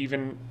 Maybe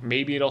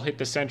it'll hit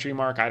the century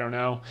mark. I don't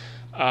know.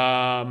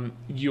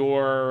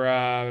 Your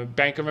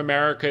Bank of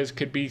Americas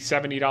could be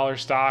 $70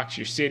 stocks.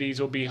 Your cities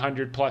will be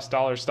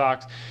 $100+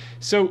 stocks.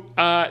 So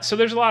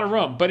there's a lot of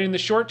room. But in the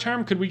short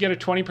term, could we get a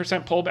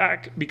 20%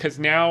 pullback? Because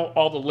now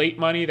all the late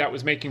money that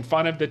was making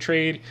fun of the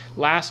trade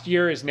last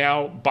year is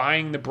now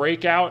buying the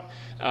breakout.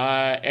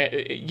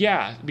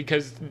 Yeah,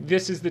 because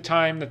this is the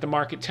time that the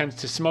market tends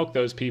to smoke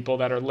those people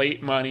that are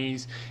late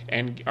monies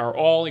and are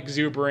all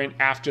exuberant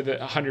after the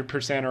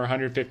 100% or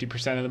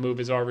 150% of the move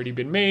has already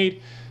been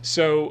made.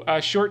 So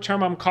short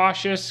term, I'm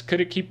cautious.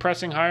 Could it keep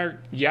pressing higher?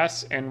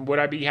 Yes. And would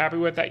I be happy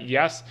with that?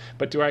 Yes.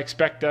 But do I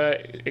expect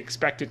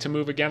it to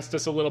move against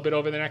us a little bit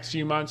over the next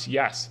few months?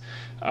 Yes.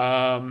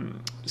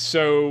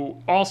 So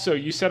also,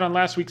 you said on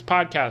last week's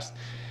podcast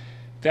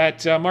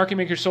that market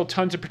makers sold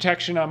tons of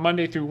protection on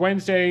Monday through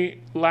Wednesday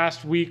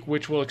last week,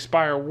 which will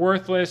expire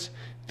worthless.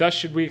 Thus,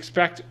 should we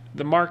expect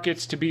the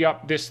markets to be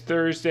up this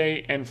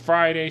Thursday and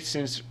Friday,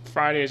 since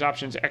Friday is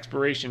options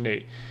expiration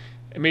date?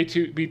 It may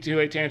be too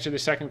late to answer the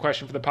second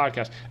question for the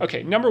podcast.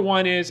 Okay, number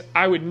one is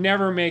I would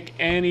never make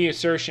any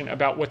assertion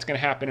about what's going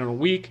to happen in a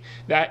week.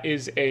 That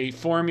is a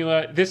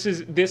formula. This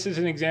is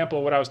an example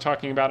of what I was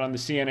talking about on the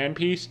CNN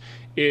piece,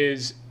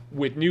 is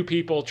with new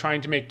people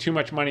trying to make too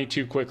much money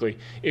too quickly.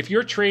 If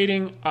you're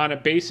trading on a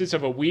basis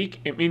of a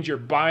week, it means you're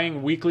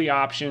buying weekly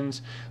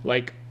options.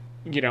 Like,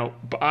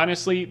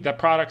 honestly, the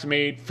product's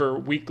made for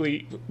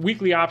weekly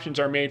options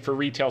are made for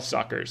retail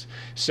suckers.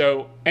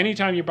 So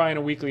anytime you're buying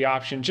a weekly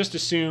option, just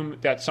assume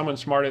that someone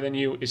smarter than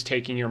you is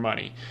taking your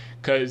money.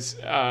 Because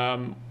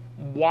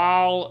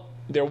while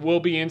there will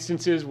be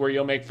instances where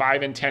you'll make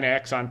 5 and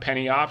 10x on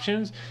penny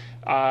options,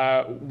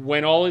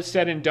 when all is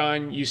said and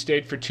done, you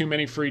stayed for too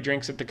many free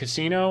drinks at the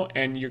casino,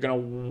 and you're going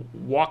to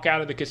walk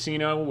out of the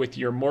casino with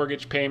your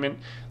mortgage payment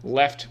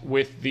left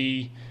with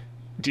the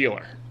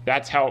dealer.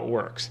 That's how it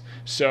works.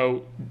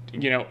 So,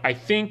 I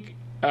think,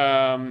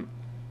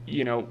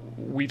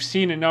 we've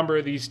seen a number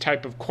of these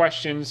type of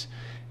questions,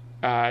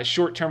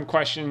 short-term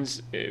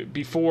questions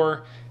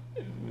before.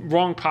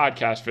 Wrong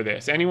podcast for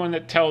this. Anyone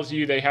that tells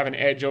you they have an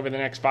edge over the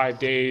next 5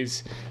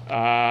 days,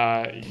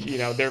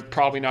 they're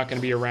probably not going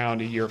to be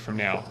around a year from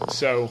now.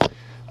 So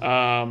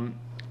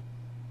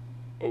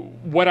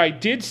what I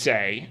did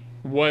say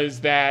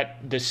was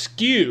that the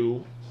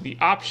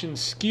option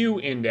skew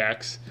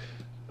index,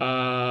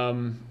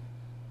 let's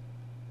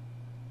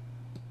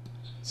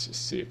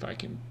just see if I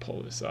can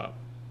pull this up.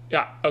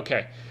 Yeah,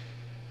 okay.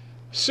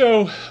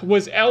 So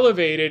was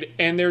elevated,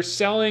 and they're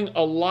selling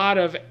a lot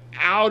of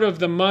out of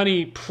the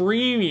money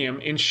premium,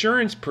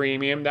 insurance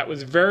premium, that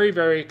was very,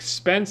 very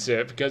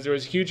expensive because there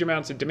was huge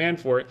amounts of demand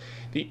for it.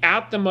 The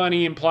out the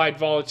money implied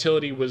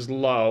volatility was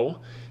low,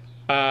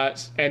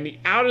 and the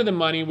out of the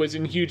money was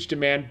in huge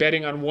demand,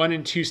 betting on 1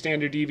 and 2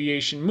 standard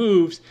deviation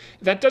moves.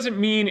 That doesn't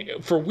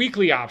mean for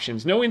weekly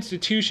options. No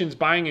institution's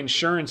buying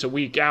insurance a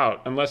week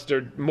out unless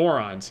they're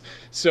morons.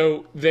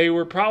 So they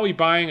were probably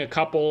buying a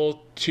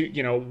couple,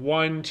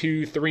 1,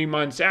 2, 3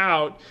 months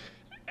out.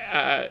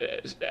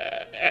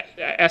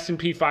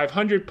 S&P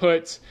 500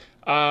 puts,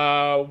 1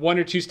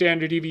 or 2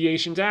 standard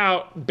deviations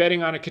out,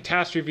 betting on a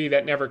catastrophe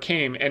that never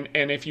came.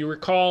 And if you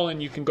recall,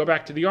 and you can go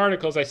back to the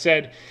articles, I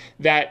said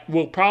that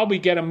we'll probably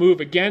get a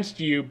move against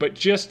you, but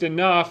just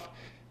enough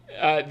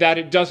that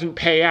it doesn't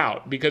pay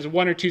out, because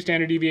 1 or 2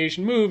 standard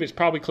deviation move is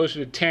probably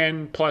closer to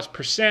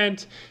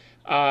 10+%.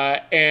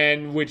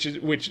 And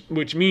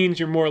which means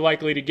you're more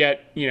likely to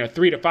get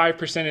 3 to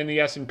 5% in the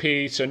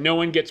S&P. So no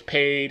one gets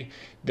paid.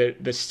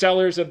 The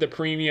sellers of the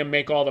premium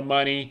make all the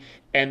money,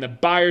 and the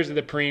buyers of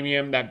the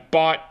premium that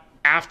bought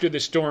after the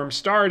storm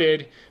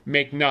started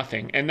make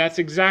nothing. And that's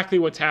exactly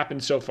what's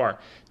happened so far.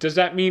 Does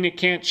that mean it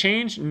can't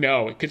change?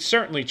 No, it could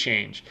certainly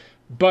change.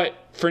 But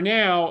for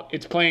now,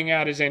 it's playing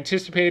out as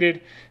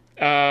anticipated.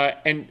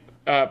 And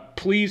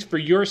please, for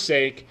your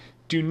sake,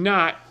 do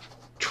not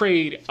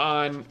trade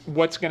on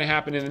what's going to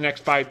happen in the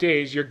next 5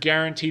 days. You're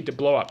guaranteed to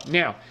blow up.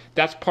 Now,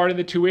 that's part of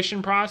the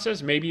tuition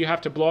process. Maybe you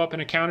have to blow up an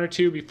account or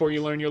two before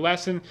you learn your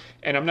lesson.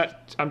 And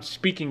I'm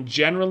speaking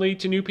generally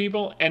to new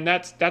people, and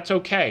that's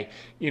okay.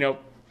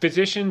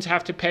 Physicians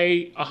have to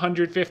pay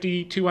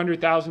 $150,000,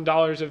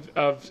 $200,000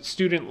 of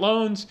student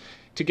loans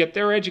to get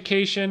their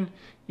education.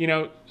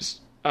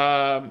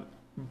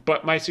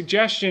 But my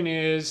suggestion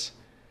is,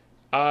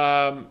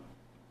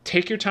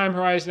 take your time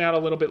horizon out a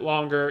little bit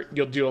longer.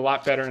 You'll do a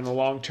lot better in the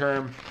long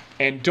term.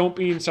 And don't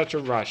be in such a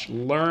rush.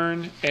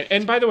 Learn.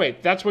 And by the way,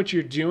 that's what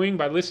you're doing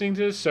by listening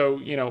to this.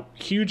 So,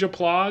 huge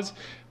applause.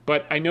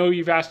 But I know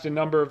you've asked a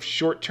number of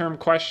short-term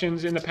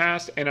questions in the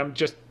past, and I'm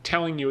just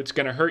telling you it's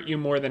going to hurt you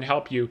more than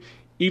help you.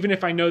 Even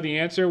if I know the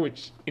answer,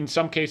 which in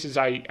some cases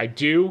I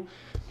do,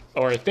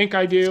 or I think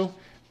I do,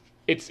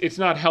 it's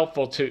not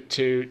helpful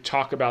to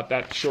talk about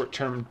that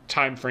short-term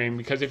time frame,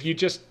 because if you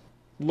just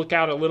look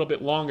out a little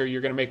bit longer, you're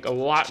going to make a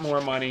lot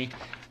more money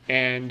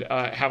and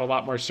have a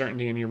lot more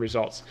certainty in your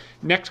results.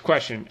 Next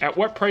question. At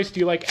what price do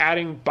you like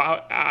adding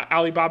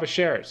Alibaba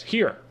shares?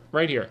 Here,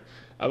 right here.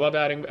 I love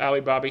adding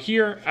Alibaba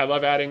here. I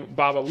love adding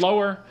BABA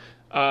lower.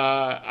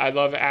 I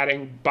love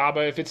adding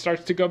BABA if it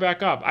starts to go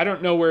back up. I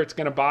don't know where it's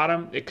going to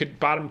bottom. It could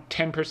bottom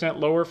 10%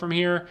 lower from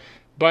here,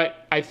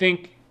 but I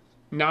think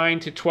 9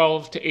 to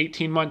 12 to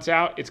 18 months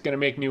out, it's going to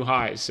make new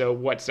highs. So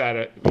what's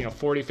that,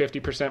 40,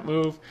 50%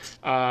 move?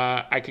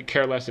 I could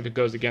care less if it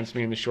goes against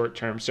me in the short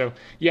term. So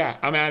yeah,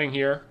 I'm adding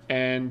here,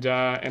 and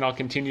I'll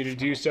continue to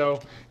do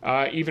so,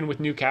 even with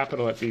new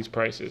capital at these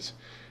prices.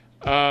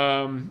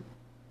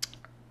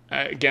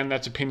 Again,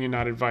 that's opinion,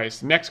 not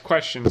advice. Next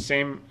question,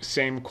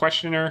 same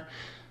questioner.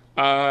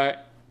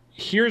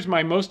 Here's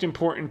my most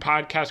important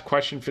podcast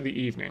question for the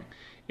evening.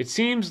 It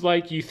seems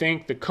like you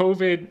think the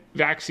COVID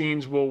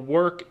vaccines will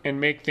work and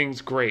make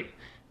things great.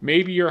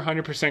 Maybe you're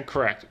 100%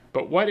 correct.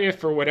 But what if,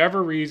 for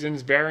whatever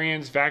reasons,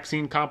 variants,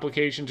 vaccine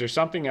complications, or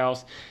something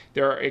else,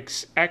 there are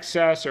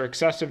excess or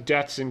excessive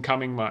deaths in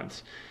coming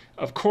months?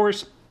 Of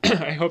course,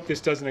 I hope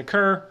this doesn't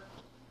occur,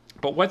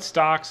 but what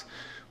stocks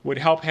would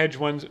help hedge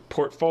one's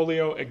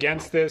portfolio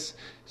against this?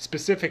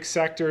 Specific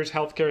sectors,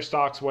 healthcare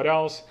stocks, what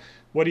else?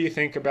 What do you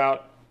think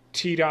about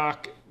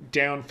TDOC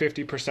down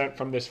 50%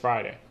 from this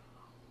Friday?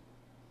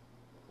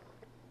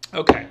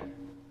 Okay.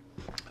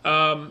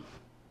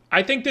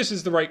 I think this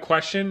is the right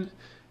question.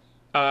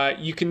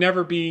 You can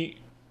never be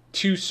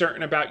too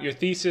certain about your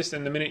thesis,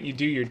 and the minute you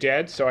do, you're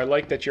dead. So I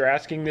like that you're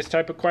asking this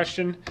type of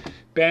question,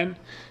 Ben.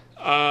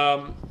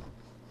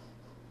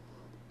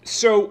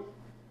 So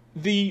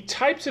the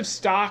types of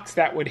stocks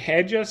that would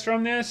hedge us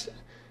from this,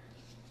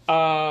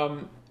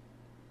 well,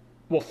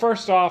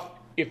 first off,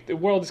 if the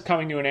world is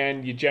coming to an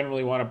end, you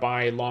generally want to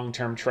buy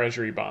long-term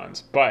treasury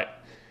bonds. But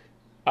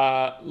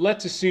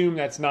let's assume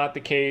that's not the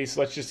case.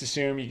 Let's just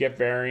assume you get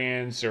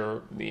variants,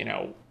 or,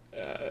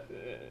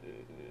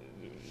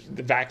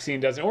 the vaccine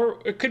doesn't, or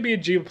it could be a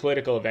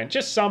geopolitical event,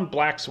 just some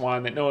black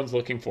swan that no one's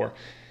looking for.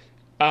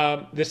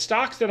 The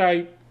stocks that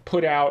I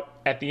put out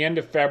at the end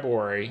of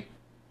February,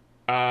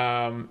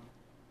 and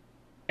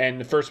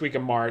the first week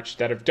of March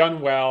that have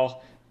done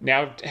well,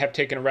 now have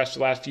taken a rest the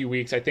last few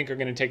weeks, I think are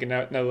going to take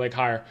another leg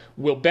higher,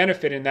 will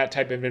benefit in that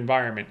type of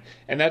environment.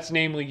 And that's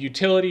namely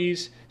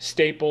utilities,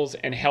 staples,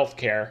 and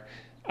healthcare.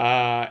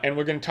 And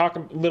we're going to talk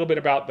a little bit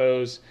about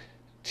those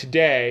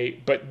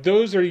today, but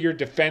those are your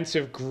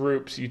defensive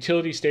groups,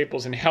 utility,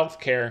 staples, and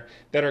healthcare,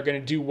 that are going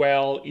to do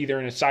well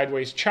either in a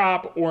sideways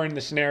chop or in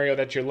the scenario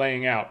that you're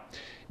laying out.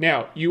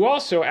 Now, you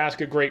also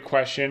ask a great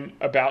question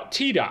about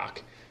TDOC.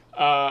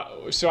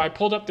 So I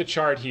pulled up the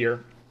chart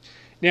here.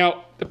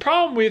 Now, the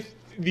problem with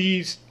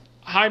these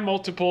high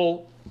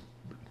multiple,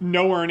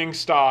 no earning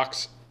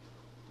stocks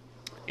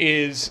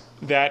is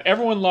that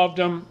everyone loved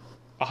them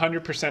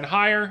 100%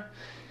 higher.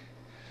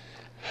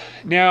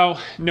 Now,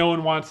 no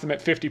one wants them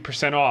at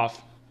 50%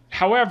 off.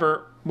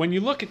 However, when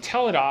you look at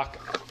Teladoc,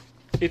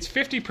 it's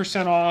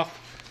 50%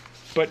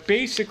 off, but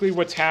basically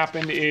what's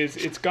happened is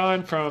it's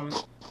gone from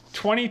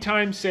 20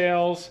 times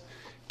sales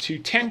to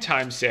 10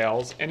 times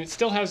sales, and it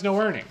still has no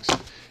earnings.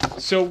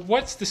 So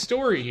what's the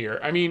story here?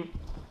 I mean,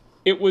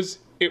 it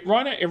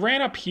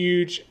ran up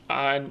huge.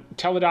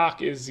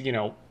 Teladoc is,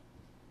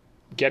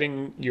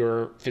 getting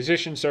your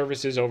physician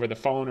services over the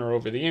phone or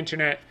over the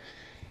internet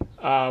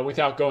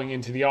without going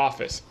into the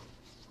office.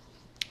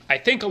 I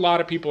think a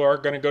lot of people are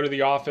going to go to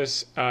the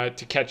office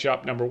to catch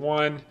up, number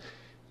one.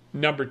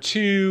 Number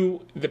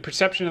two, the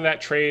perception of that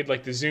trade,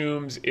 like the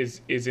Zooms,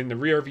 is in the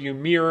rearview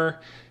mirror.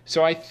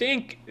 So I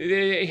think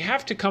they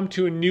have to come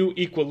to a new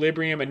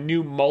equilibrium, a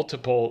new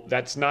multiple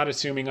that's not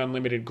assuming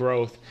unlimited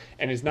growth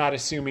and is not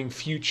assuming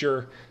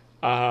future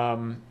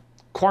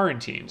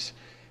quarantines.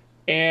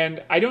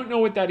 And I don't know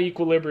what that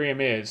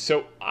equilibrium is.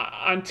 So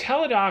on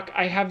Teladoc,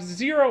 I have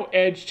zero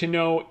edge to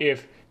know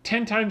if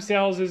 10 times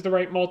sales is the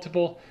right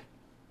multiple,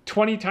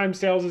 20 times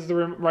sales is the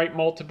right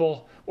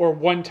multiple, or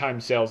 1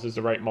 time sales is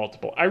the right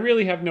multiple. I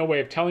really have no way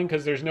of telling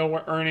because there's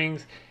no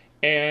earnings,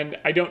 and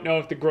I don't know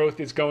if the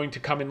growth is going to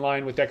come in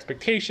line with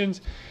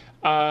expectations.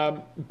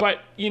 But,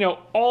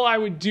 all I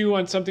would do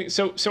on something,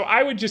 so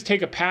I would just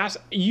take a pass.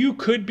 You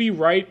could be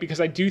right,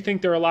 because I do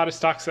think there are a lot of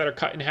stocks that are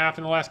cut in half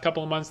in the last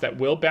couple of months that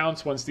will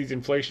bounce once these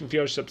inflation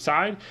fears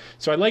subside.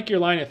 So I like your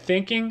line of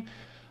thinking.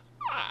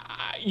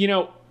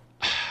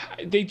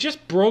 They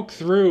just broke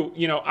through.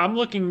 I'm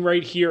looking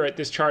right here at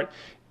this chart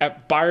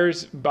at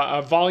buyers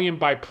volume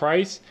by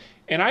price,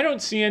 and I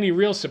don't see any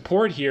real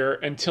support here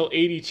until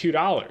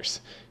 $82.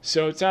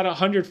 So it's at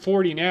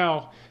 140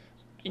 now.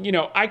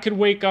 I could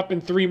wake up in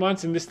 3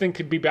 months and this thing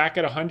could be back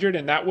at 100,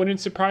 and that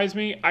wouldn't surprise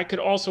me. I could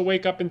also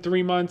wake up in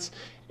 3 months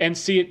and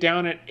see it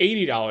down at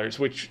 $80,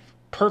 which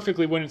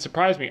perfectly wouldn't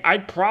surprise me.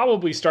 I'd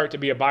probably start to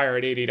be a buyer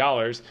at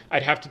 $80.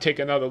 I'd have to take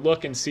another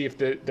look and see if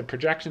the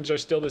projections are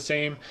still the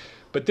same.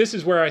 But this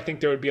is where I think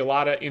there would be a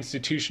lot of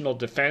institutional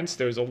defense.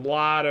 There's a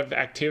lot of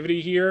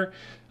activity here.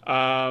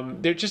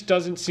 There just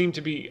doesn't seem to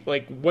be,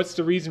 what's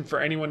the reason for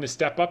anyone to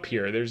step up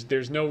here?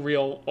 There's no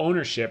real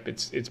ownership.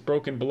 It's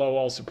broken below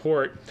all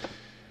support.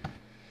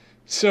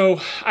 So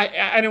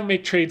I don't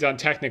make trades on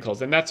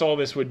technicals, and that's all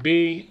this would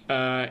be,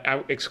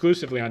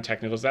 exclusively on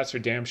technicals. That's for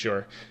damn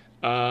sure.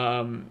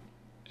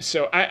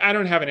 So I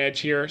don't have an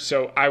edge here.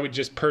 So I would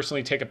just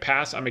personally take a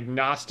pass. I'm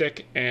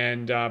agnostic,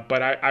 and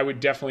but I would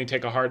definitely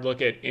take a hard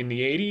look at in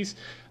the 80s.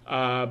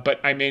 But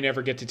I may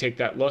never get to take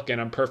that look, and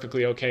I'm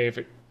perfectly okay if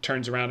it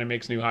turns around and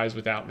makes new highs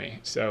without me.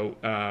 So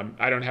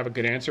I don't have a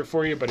good answer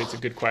for you, but it's a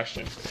good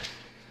question.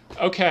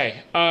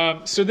 Okay,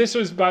 so this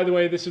was, by the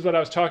way, this is what I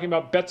was talking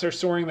about. Bets are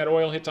soaring that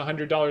oil hits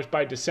 $100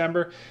 by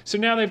December. So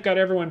now they've got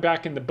everyone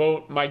back in the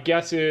boat. My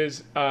guess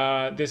is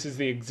this is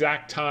the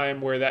exact time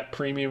where that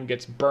premium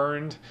gets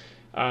burned,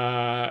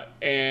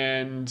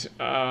 and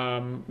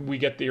we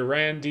get the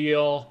Iran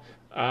deal,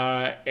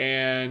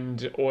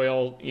 and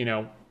oil,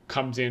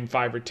 comes in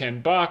 $5 or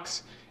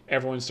 $10.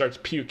 Everyone starts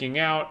puking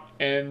out,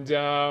 and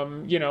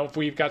if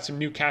we've got some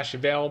new cash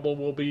available,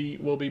 we'll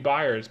be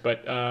buyers.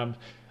 But we're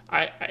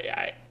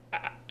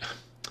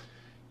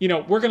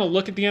going to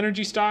look at the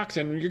energy stocks,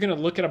 and you're going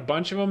to look at a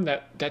bunch of them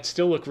that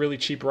still look really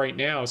cheap right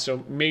now.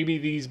 So maybe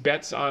these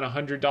bets on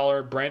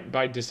 $100 Brent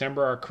by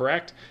December are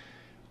correct.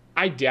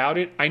 I doubt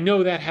it. I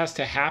know that has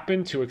to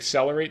happen to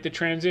accelerate the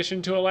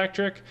transition to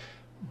electric,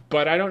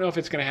 but I don't know if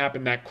it's going to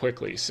happen that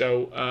quickly.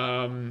 So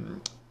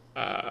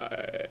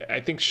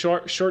I think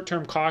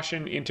short-term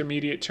caution,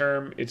 intermediate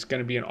term, it's going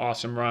to be an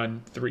awesome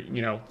run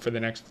for the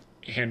next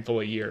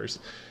handful of years.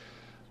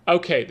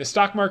 Okay, the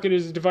stock market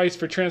is a device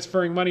for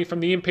transferring money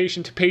from the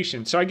impatient to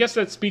patient. So I guess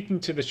that's speaking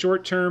to the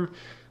short-term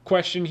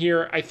question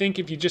here. I think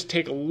if you just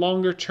take a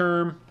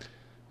longer-term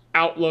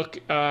outlook,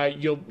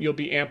 you'll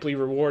be amply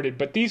rewarded.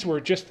 But these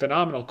were just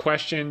phenomenal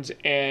questions,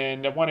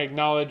 and I want to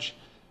acknowledge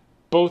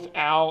both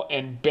Al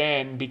and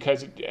Ben,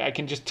 because I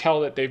can just tell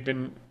that they've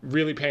been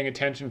really paying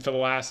attention for the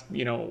last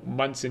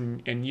months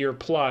and year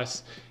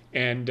plus,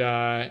 and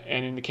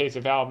in the case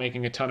of Al,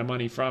 making a ton of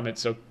money from it.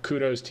 So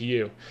kudos to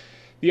you.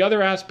 The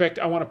other aspect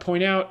I want to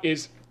point out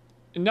is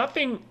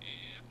nothing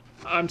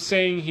I'm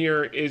saying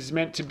here is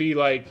meant to be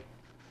like,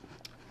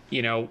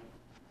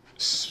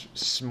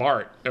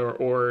 smart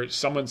or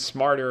someone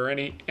smarter or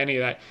any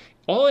of that.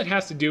 All it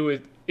has to do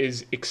with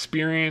is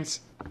experience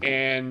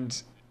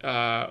and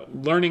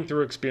learning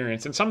through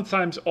experience. And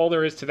sometimes all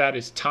there is to that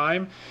is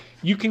time.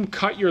 You can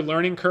cut your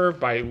learning curve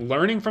by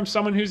learning from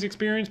someone who's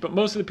experienced, but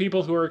most of the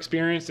people who are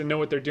experienced and know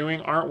what they're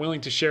doing aren't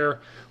willing to share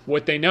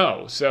what they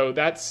know. So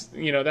that's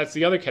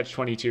the other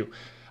catch-22.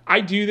 I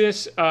do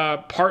this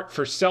part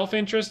for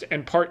self-interest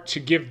and part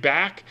to give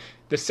back.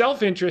 The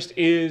self-interest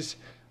is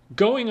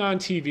going on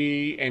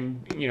TV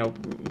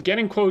and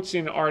getting quotes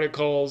in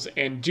articles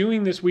and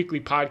doing this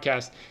weekly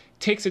podcast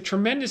takes a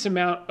tremendous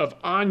amount of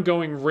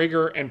ongoing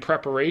rigor and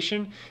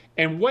preparation.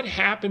 And what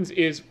happens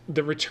is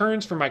the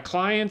returns for my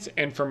clients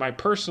and for my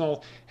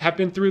personal have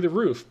been through the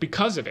roof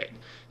because of it.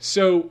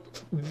 So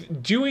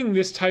doing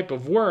this type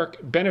of work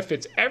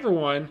benefits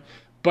everyone,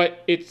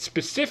 but it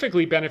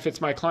specifically benefits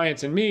my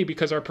clients and me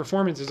because our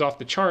performance is off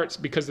the charts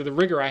because of the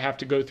rigor I have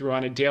to go through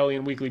on a daily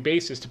and weekly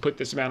basis to put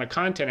this amount of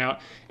content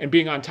out and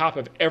being on top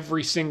of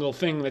every single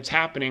thing that's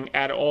happening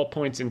at all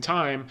points in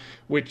time,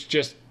 which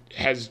just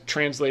has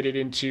translated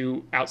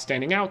into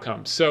outstanding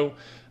outcomes. So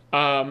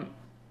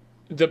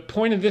the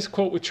point of this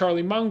quote with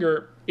Charlie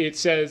Munger, it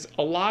says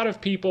a lot of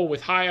people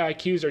with high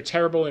IQs are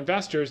terrible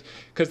investors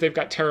because they've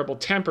got terrible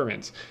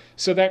temperaments.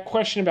 So that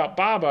question about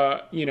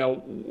BABA, and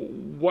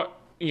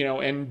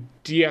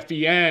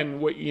DFEN,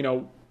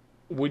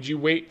 would you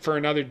wait for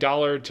another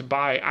dollar to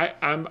buy?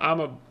 I'm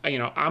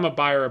a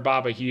buyer of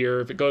BABA here.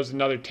 If it goes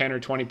another 10 or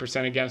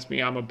 20% against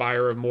me, I'm a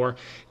buyer of more.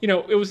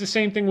 It was the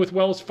same thing with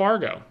Wells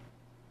Fargo.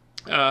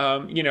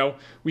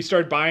 We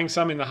started buying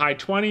some in the high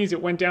 20s. It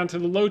went down to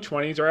the low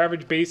 20s. Our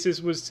average basis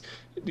was,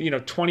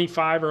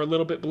 25 or a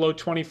little bit below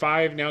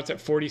 25. Now it's at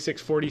 46,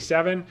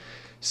 47.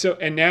 So,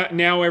 and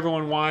now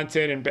everyone wants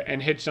it,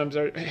 and hedge funds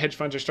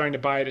are starting to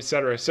buy it, et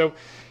cetera. So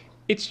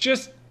it's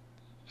just,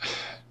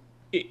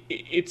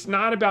 it's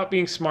not about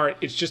being smart.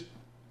 It's just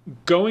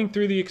going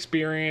through the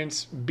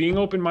experience, being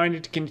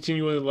open-minded to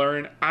continually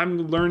learn.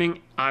 I'm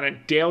learning on a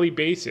daily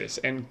basis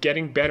and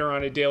getting better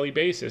on a daily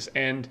basis.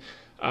 And,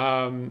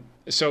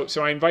 so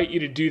I invite you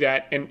to do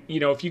that. And,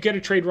 if you get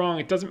a trade wrong,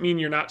 it doesn't mean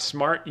you're not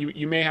smart.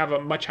 You may have a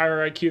much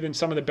higher IQ than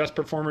some of the best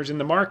performers in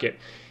the market.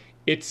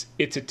 It's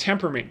a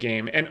temperament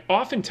game. And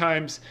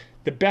oftentimes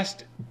the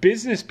best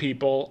business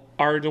people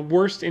are the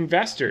worst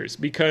investors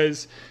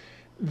because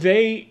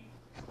they,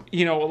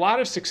 a lot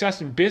of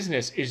success in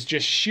business is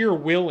just sheer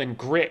will and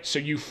grit. So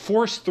you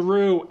force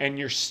through and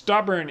you're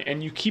stubborn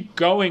and you keep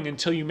going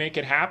until you make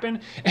it happen.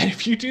 And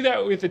if you do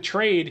that with a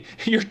trade,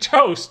 you're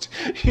toast.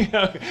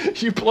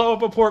 You blow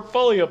up a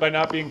portfolio by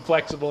not being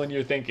flexible in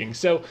your thinking.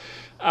 So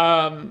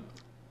I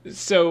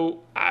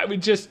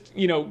would just,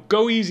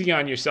 go easy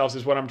on yourselves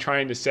is what I'm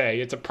trying to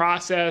say. It's a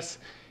process,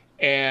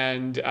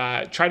 and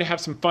try to have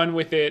some fun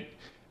with it.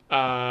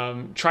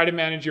 Try to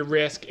manage your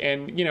risk,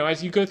 and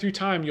as you go through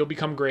time, you'll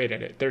become great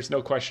at it. There's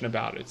no question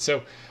about it.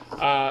 So,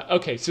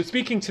 okay. So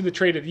speaking to the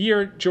trade of the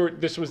year,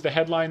 this was the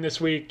headline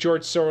this week.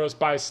 George Soros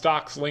buys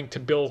stocks linked to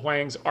Bill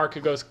Hwang's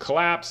Archegos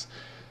collapse.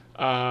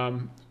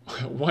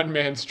 One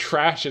man's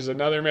trash is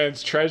another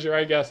man's treasure,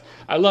 I guess.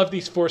 I love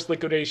these forced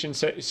liquidation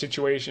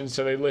situations,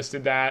 so they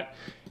listed that.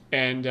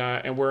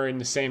 and we're in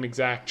the same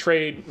exact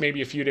trade,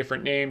 maybe a few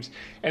different names.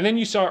 And then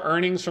you saw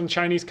earnings from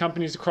Chinese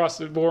companies across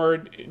the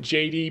board.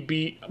 JD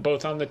beat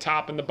both on the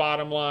top and the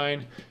bottom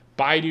line.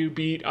 Baidu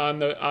beat on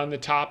the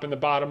top and the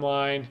bottom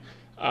line.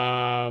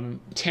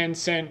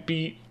 Tencent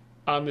beat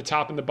on the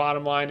top and the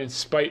bottom line, in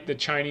spite the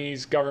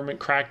Chinese government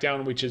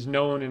crackdown, which is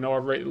known and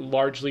already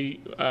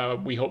largely,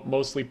 we hope,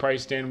 mostly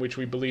priced in, which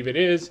we believe it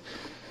is.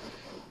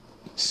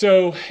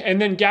 So,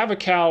 and then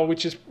Gavekal,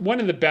 which is one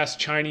of the best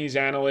Chinese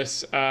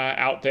analysts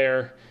out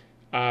there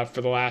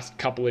for the last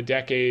couple of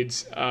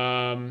decades,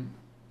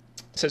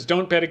 says,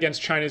 don't bet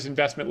against China's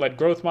investment-led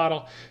growth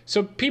model.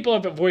 So people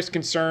have voiced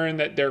concern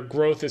that their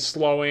growth is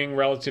slowing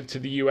relative to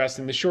the U.S.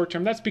 in the short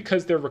term. That's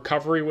because their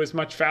recovery was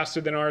much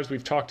faster than ours.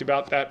 We've talked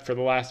about that for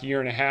the last year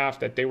and a half,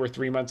 that they were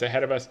 3 months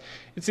ahead of us.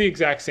 It's the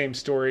exact same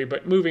story,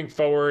 but moving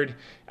forward,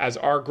 as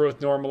our growth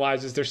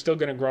normalizes, they're still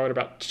going to grow at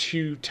about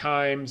 2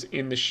 times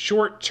in the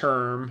short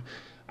term.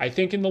 I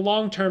think in the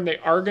long term, they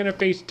are going to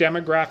face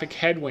demographic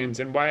headwinds.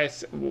 And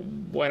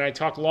when I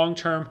talk long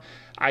term,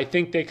 I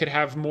think they could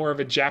have more of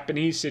a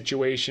Japanese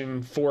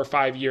situation 4 or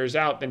 5 years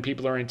out than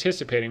people are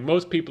anticipating.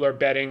 Most people are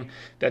betting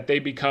that they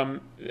become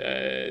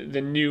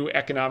the new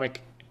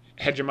economic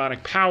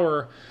hegemonic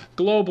power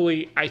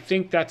globally. I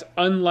think that's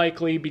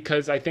unlikely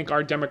because I think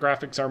our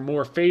demographics are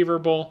more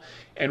favorable.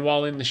 And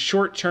while in the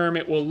short term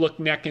it will look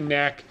neck and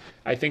neck,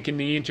 I think in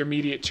the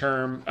intermediate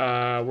term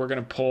we're going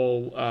to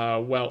pull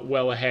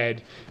well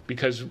ahead,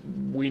 because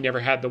we never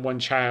had the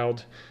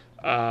one-child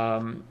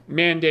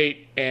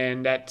mandate,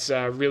 and that's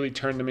really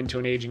turned them into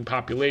an aging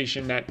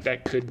population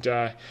that could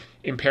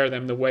impair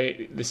them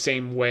the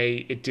same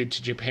way it did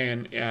to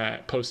Japan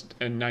post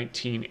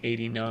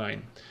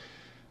 1989.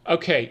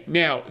 Okay,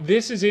 now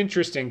this is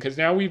interesting, because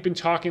now we've been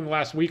talking the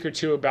last week or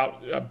two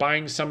about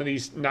buying some of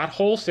these, not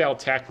wholesale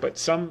tech, but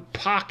some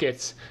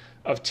pockets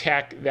of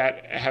tech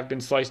that have been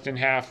sliced in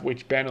half,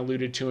 which Ben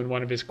alluded to in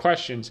one of his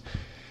questions.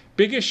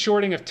 Biggest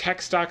shorting of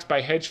tech stocks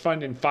by hedge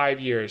fund in 5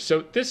 years.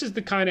 So this is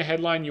the kind of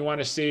headline you want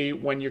to see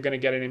when you're going to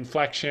get an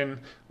inflection,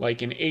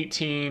 like in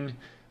 18.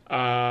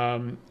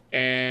 I'm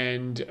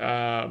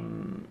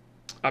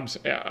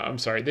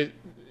sorry.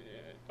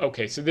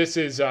 Okay, so this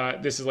is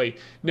late.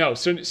 No,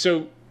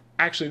 so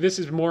actually this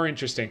is more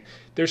interesting.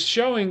 They're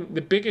showing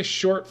the biggest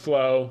short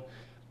flow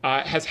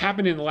has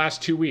happened in the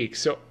last 2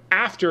 weeks. So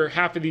after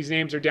half of these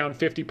names are down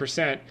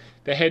 50%,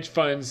 the hedge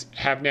funds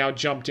have now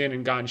jumped in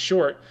and gone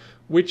short,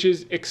 which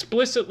is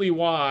explicitly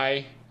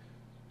why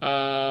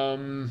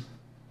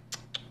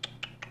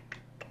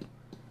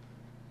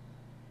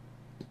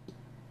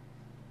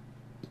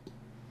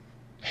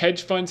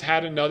hedge funds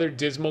had another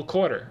dismal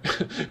quarter.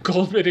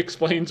 Goldman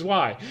explains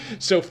why.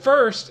 So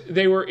first,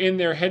 they were in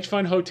their hedge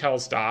fund hotel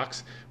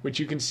stocks, which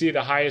you can see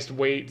the highest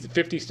weight,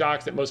 50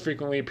 stocks that most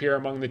frequently appear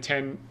among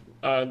the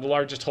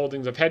largest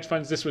holdings of hedge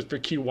funds. This was for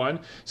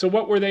Q1. So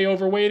what were they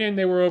overweight in?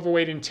 They were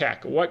overweight in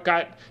tech. What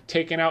got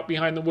taken out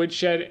behind the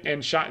woodshed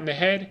and shot in the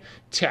head?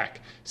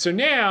 Tech. So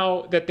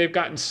now that they've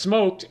gotten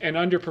smoked and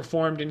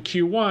underperformed in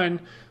Q1,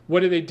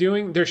 what are they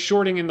doing? They're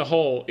shorting in the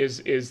hole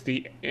is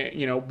the,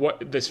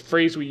 what this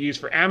phrase we use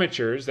for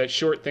amateurs that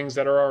short things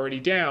that are already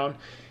down.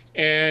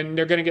 And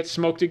they're going to get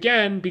smoked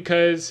again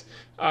because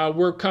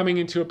we're coming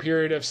into a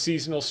period of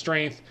seasonal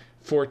strength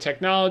for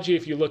technology.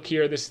 If you look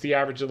here, this is the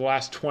average of the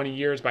last 20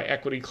 years by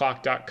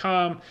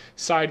equityclock.com.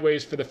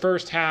 Sideways for the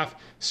first half,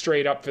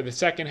 straight up for the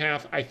second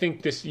half. I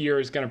think this year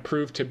is going to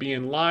prove to be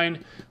in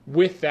line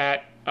with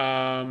that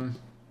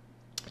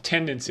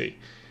tendency.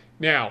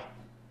 Now,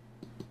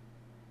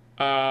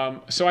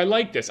 so I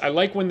like this. I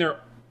like when they're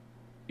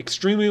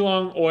extremely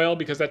long oil,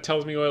 because that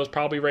tells me oil is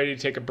probably ready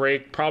to take a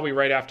break, probably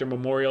right after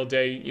Memorial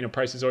Day.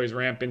 Prices always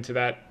ramp into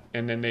that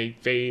and then they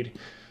fade.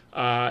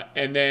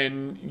 And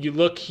then you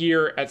look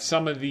here at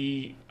some of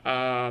the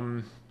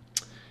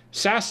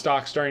SaaS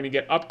stocks starting to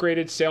get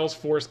upgraded.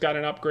 Salesforce got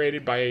an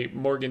upgraded by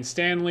Morgan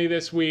Stanley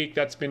this week.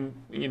 That's been,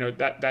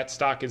 that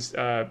stock has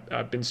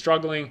been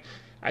struggling.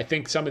 I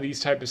think some of these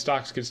type of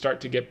stocks could start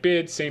to get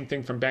bid. Same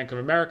thing from Bank of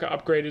America,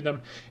 upgraded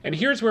them. And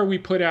here's where we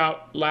put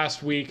out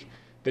last week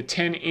the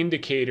 10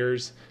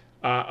 indicators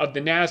of the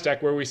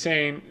NASDAQ, where we're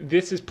saying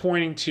this is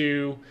pointing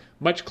to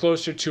much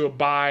closer to a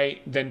buy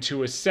than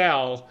to a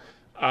sell.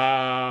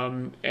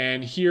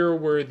 And here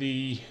were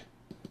the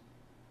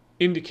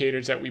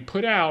indicators that we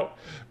put out: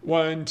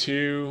 1,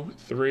 2,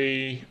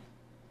 3,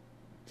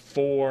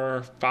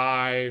 4,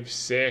 5,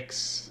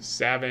 6,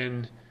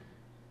 7,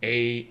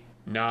 8,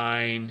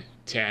 9,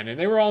 10. And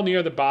they were all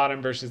near the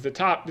bottom versus the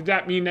top. Did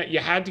that mean that you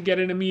had to get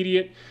an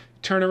immediate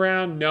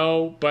turnaround?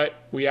 No, but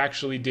we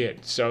actually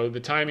did. So the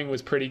timing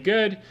was pretty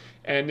good.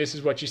 And this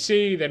is what you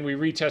see. Then we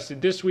retested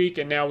this week,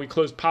 and now we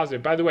closed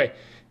positive. By the way,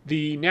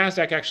 the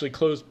NASDAQ actually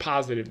closed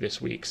positive this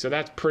week, so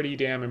that's pretty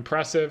damn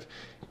impressive.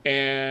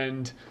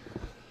 And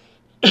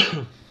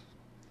so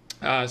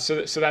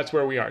that's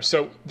where we are.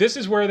 So this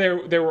is where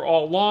they were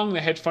all long,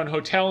 the hedge fund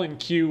hotel in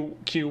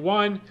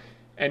Q1,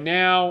 and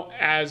now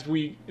as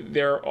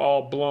they're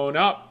all blown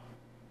up,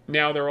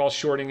 now they're all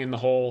shorting in the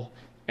hole,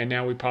 and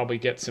now we probably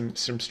get some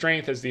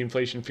strength as the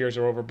inflation fears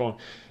are overblown.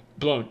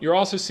 blown. You're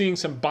also seeing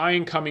some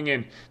buying coming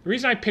in. The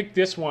reason I picked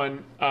this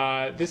one,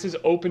 this is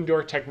Open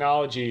Door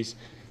Technologies.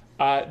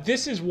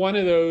 This is one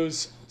of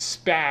those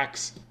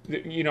SPACs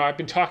that, I've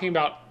been talking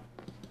about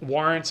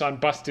warrants on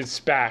busted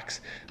SPACs.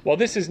 Well,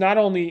 this is not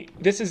only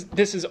this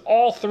is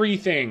all three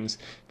things.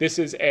 This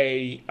is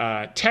a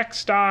tech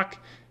stock,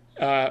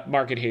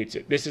 market hates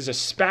it. This is a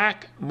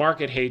SPAC,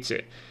 market hates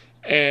it.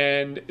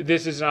 And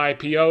this is an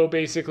IPO,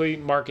 basically,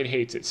 market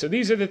hates it. So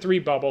these are the three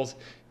bubbles.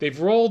 They've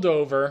rolled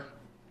over.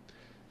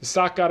 The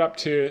stock got up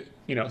to,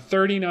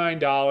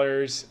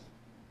 $39.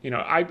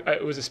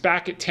 It was a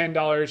SPAC at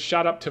 $10,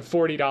 shot up to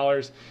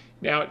 $40.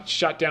 Now it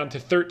shot down to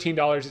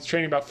 $13. It's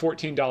trading about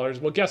 $14.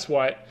 Well, guess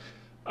what?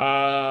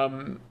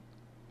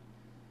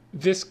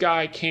 This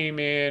guy came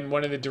in,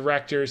 one of the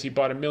directors, he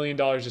bought $1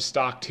 million of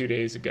stock 2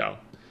 days ago.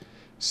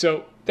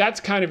 So that's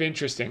kind of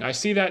interesting. I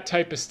see that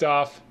type of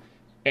stuff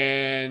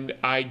and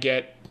I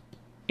get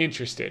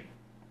interested.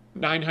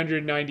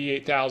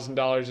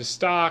 $998,000 of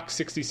stock,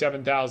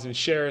 67,000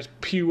 shares.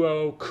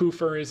 Puo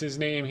Kufer is his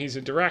name. He's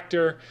a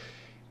director.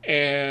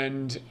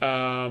 And,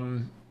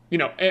 am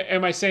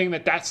I saying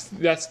that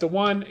that's the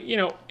one?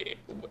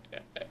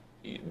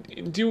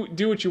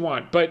 Do what you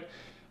want. But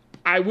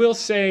I will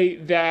say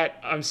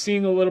that I'm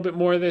seeing a little bit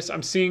more of this.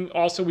 I'm seeing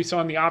also, we saw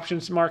in the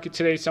options market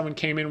today, someone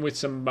came in with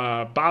some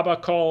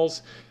BABA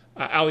calls,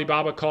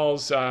 Alibaba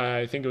calls,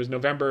 I think it was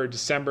November or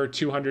December,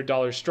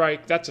 $200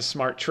 strike. That's a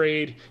smart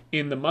trade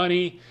in the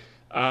money.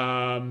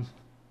 So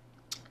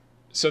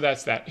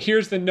that's that.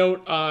 Here's the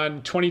note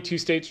on 22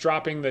 states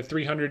dropping the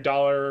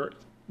 $300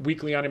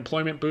 weekly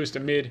unemployment boost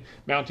amid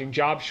mounting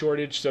job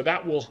shortage. So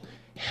that will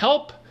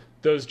help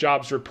those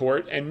jobs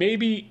report and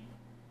maybe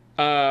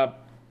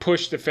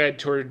push the Fed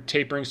toward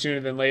tapering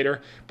sooner than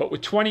later. But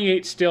with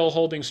 28 still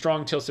holding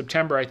strong till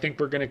September, I think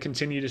we're going to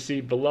continue to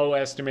see below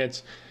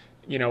estimates,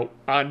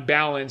 on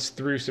balance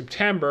through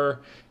September,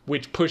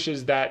 which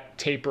pushes that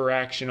taper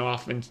action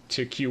off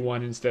into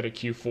Q1 instead of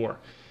Q4.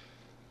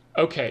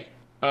 Okay,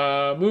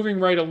 moving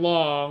right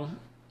along,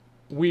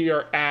 we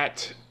are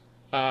at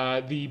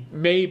the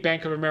May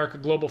Bank of America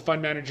Global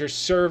Fund Manager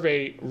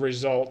Survey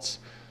results.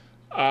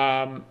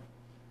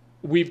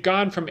 We've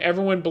gone from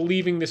everyone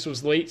believing this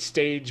was late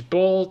stage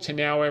bull to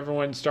now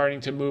everyone starting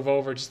to move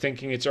over to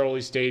thinking it's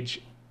early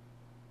stage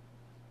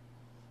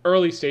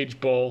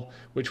bull,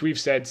 which we've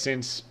said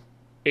since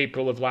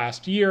April of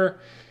last year.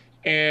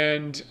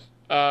 And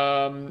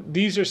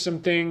these are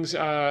some things.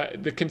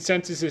 The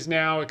consensus is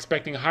now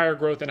expecting higher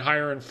growth and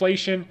higher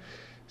inflation.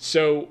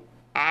 So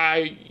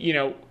I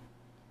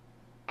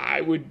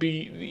would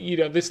be,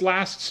 this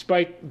last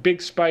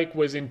big spike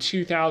was in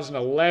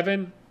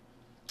 2011.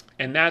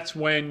 And that's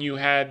when you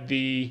had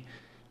the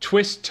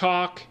twist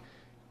talk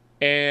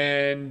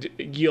and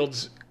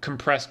yields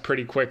compressed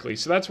pretty quickly.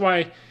 So that's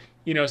why,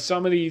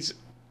 some of these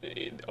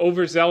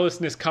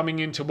overzealousness coming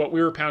into what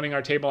we were pounding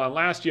our table on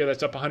last year,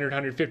 that's up 100,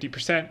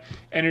 150%,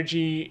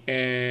 energy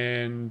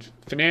and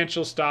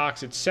financial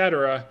stocks,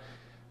 etc.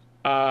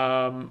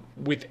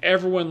 With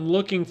everyone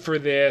looking for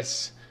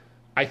this,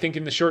 I think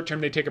in the short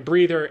term they take a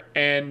breather.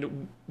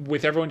 And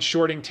with everyone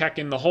shorting tech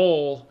in the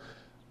hole,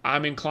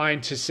 I'm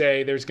inclined to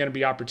say there's going to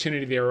be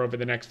opportunity there over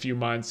the next few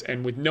months.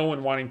 And with no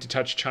one wanting to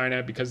touch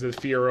China because of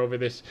the fear over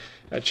this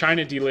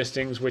China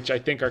delistings, which I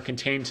think are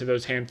contained to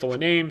those handful of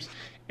names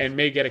and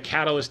may get a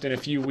catalyst in a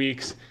few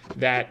weeks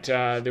that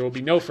there will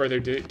be no further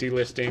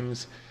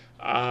delistings,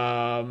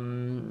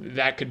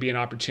 that could be an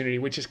opportunity,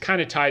 which is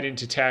kind of tied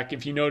into tech.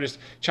 If you noticed,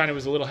 China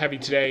was a little heavy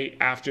today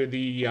after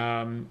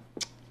the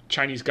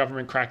Chinese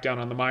government crackdown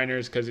on the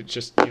miners because it's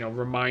just,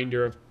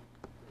 reminder of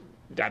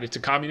that it's a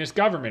communist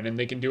government and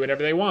they can do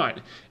whatever they want.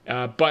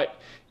 But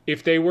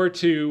if they were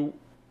to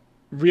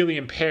really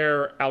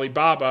impair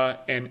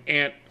Alibaba and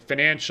Ant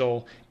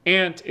Financial,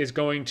 Ant is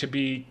going to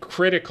be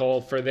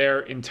critical for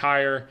their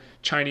entire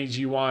Chinese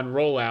yuan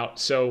rollout.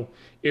 So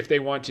if they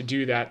want to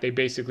do that, they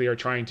basically are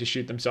trying to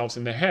shoot themselves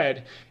in the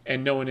head,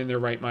 and no one in their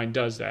right mind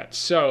does that.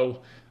 So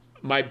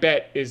my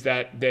bet is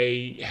that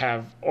they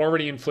have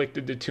already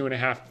inflicted the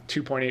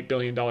 $2.8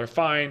 billion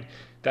fine.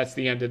 That's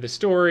the end of the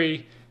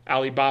story.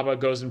 Alibaba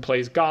goes and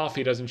plays golf.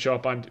 He doesn't show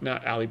up on,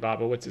 not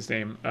Alibaba, what's his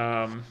name?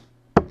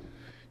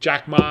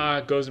 Jack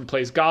Ma goes and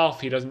plays golf.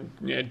 He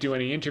doesn't do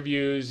any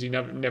interviews. You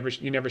never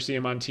see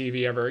him on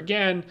TV ever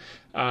again.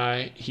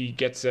 He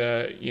gets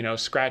a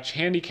scratch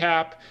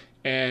handicap,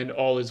 and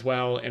all is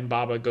well. And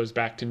Baba goes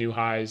back to new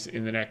highs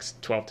in the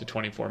next 12 to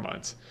 24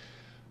 months.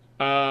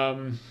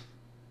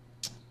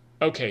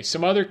 Okay,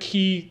 some other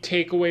key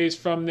takeaways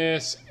from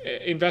this.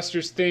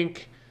 Investors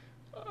think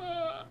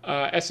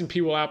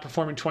S&P will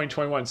outperform in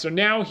 2021. So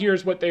now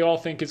here's what they all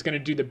think is going to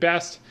do the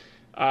best.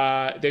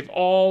 They've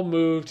all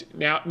moved.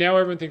 Now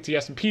everyone thinks the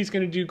S&P is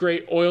going to do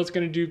great. Oil's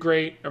going to do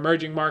great.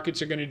 Emerging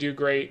markets are going to do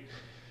great.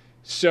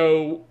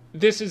 So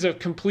this is a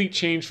complete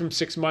change from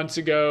 6 months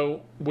ago,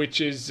 which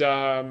is,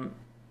 why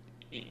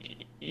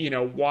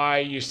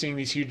you're seeing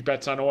these huge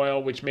bets on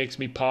oil, which makes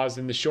me pause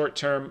in the short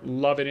term,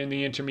 love it in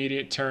the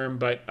intermediate term.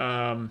 But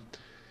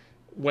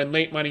when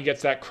late money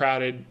gets that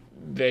crowded,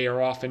 they are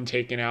often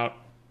taken out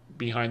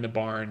behind the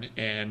barn,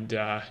 and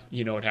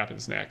you know what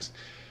happens next.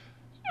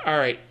 All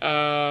right.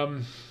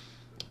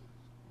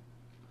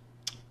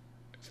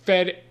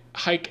 Fed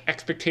hike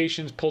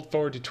expectations pulled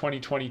forward to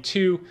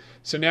 2022.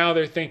 So now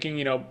they're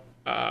thinking,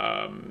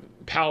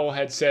 Powell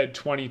had said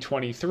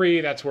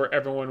 2023. That's where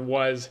everyone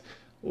was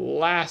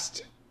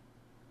last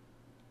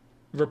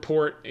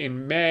report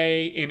in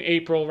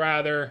April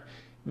rather.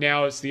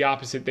 Now it's the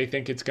opposite. They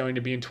think it's going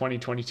to be in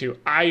 2022.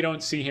 I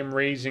don't see him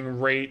raising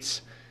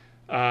rates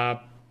at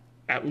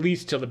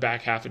least till the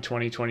back half of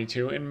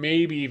 2022 and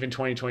maybe even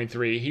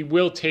 2023. He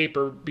will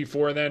taper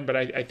before then, but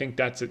I think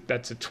that's a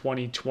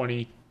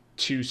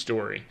 2022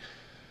 story.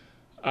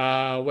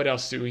 What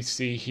else do we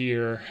see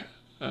here?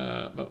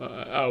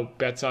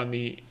 Bets on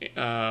the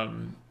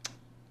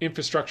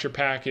infrastructure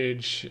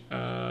package.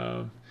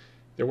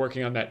 They're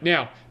working on that.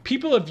 Now,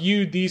 people have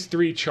viewed these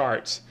three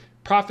charts: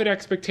 profit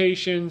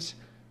expectations,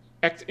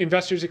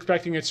 investors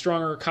expecting a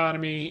stronger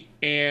economy,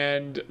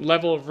 and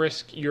level of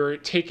risk you're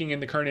taking in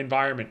the current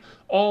environment.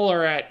 All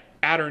are at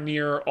or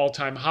near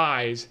all-time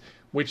highs,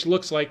 which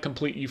looks like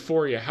complete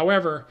euphoria.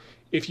 However,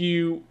 if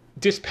you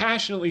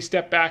dispassionately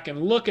step back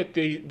and look at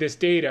this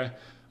data,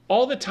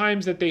 all the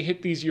times that they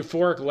hit these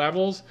euphoric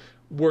levels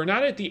were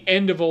not at the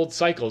end of old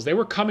cycles. They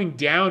were coming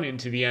down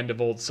into the end of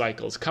old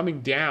cycles,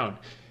 coming down.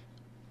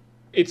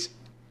 It's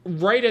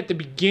right at the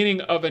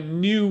beginning of a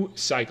new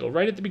cycle,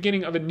 right at the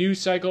beginning of a new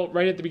cycle,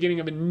 right at the beginning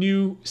of a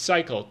new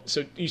cycle.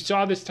 So you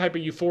saw this type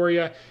of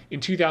euphoria in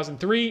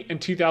 2003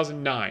 and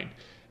 2009.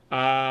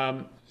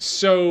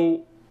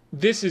 So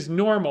this is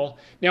normal.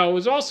 Now, it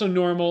was also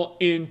normal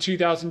in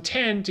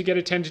 2010 to get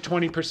a 10 to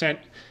 20%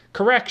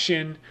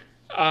 correction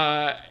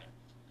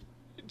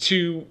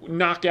to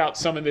knock out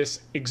some of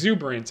this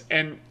exuberance.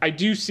 And I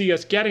do see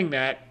us getting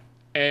that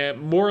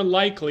more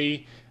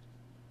likely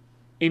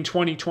in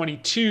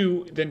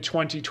 2022 than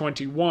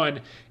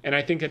 2021, and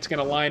I think it's going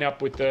to line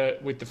up with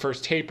the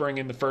first tapering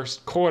in the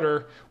first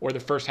quarter or the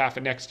first half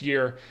of next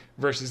year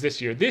versus this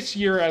year. This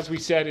year, as we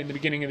said in the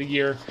beginning of the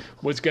year,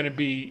 was going to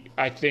be,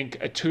 I think,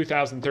 a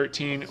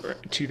 2013 or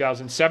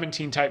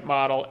 2017 type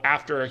model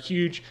after a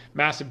huge,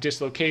 massive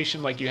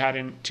dislocation like you had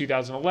in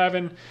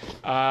 2011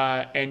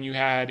 and you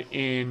had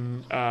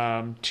in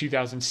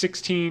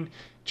 2016.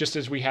 Just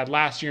as we had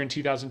last year in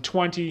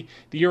 2020.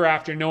 The year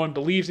after, no one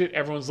believes it.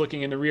 Everyone's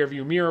looking in the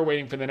rearview mirror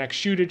waiting for the next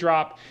shoe to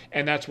drop,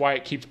 and that's why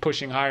it keeps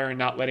pushing higher and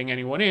not letting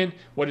anyone in.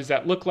 What does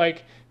that look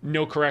like?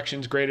 No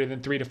corrections greater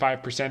than 3 to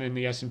 5% in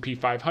the S&P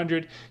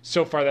 500.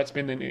 So far, that's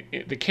been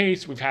the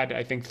case. We've had,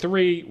 I think,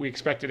 3. We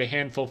expected a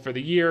handful for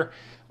the year.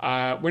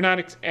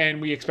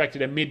 And we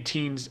expected a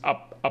mid-teens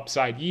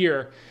upside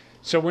year.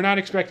 So we're not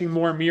expecting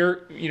more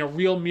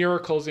real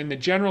miracles in the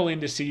general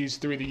indices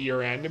through the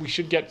year end. We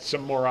should get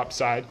some more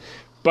upside.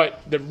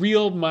 But the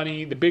real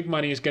money, the big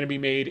money, is going to be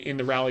made in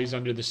the rallies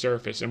under the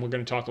surface, and we're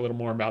going to talk a little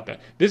more about that.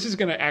 This is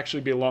going to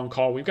actually be a long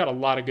call. We've got a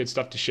lot of good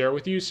stuff to share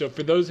with you. So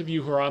for those of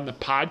you who are on the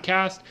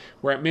podcast,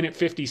 we're at minute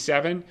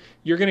 57.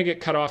 You're going to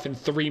get cut off in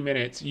 3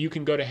 minutes. You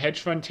can go to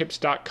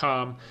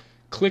hedgefundtips.com,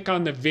 click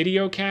on the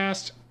video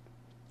cast,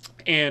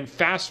 and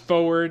fast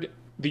forward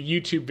the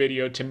YouTube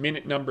video to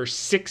minute number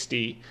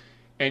 60,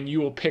 and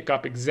you will pick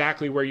up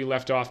exactly where you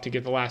left off to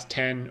get the last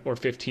 10 or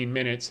 15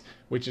 minutes,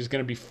 which is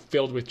going to be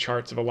filled with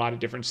charts of a lot of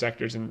different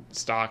sectors and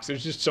stocks.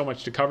 There's just so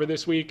much to cover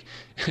this week.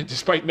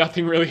 Despite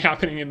nothing really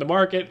happening in the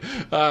market,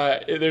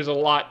 there's a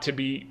lot to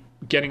be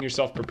getting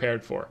yourself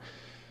prepared for.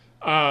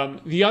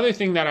 The other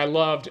thing that I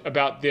loved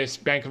about this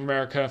Bank of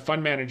America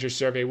Fund Manager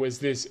Survey was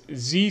this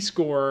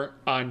Z-score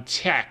on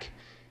tech,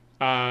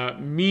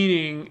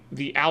 meaning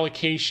the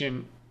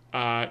allocation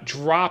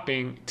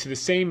dropping to the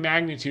same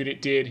magnitude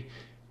it did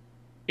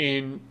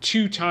in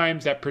 2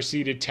 times that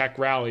preceded tech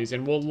rallies.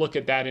 And we'll look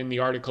at that in the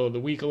article of the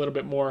week a little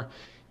bit more.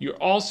 You're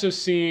also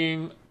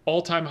seeing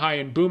all-time high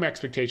in boom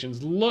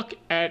expectations. Look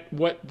at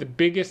what the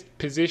biggest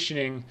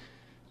positioning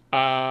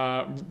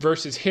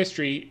versus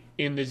history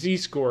in the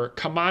Z-score.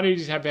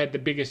 Commodities have had the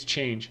biggest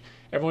change.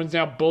 Everyone's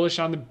now bullish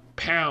on the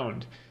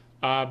pound.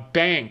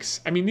 Banks.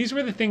 I mean, these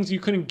were the things you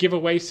couldn't give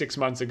away 6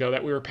 months ago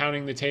that we were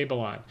pounding the table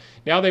on.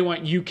 Now they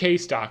want UK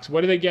stocks.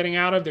 What are they getting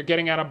out of? They're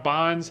getting out of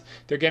bonds.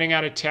 They're getting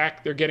out of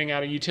tech. They're getting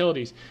out of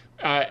utilities.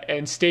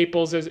 And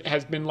staples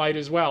has been light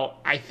as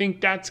well. I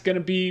think that's going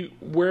to be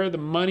where the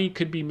money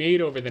could be made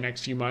over the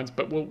next few months,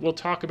 but we'll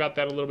talk about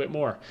that a little bit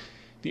more.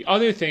 The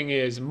other thing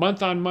is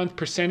month-on-month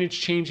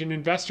percentage change in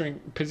investor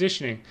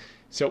positioning.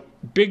 So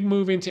big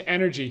move into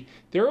energy.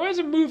 There was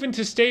a move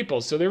into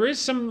staples. So there is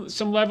some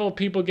level of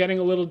people getting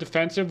a little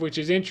defensive, which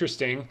is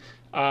interesting.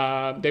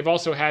 They've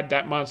also had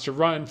that monster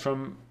run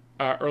from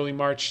early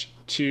March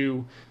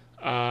to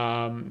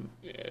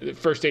the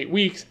first 8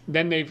 weeks.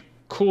 Then they've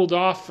cooled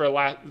off for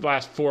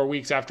last 4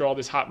 weeks after all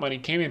this hot money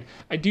came in.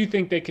 I do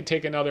think they could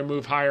take another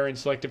move higher in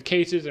selective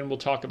cases, and we'll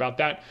talk about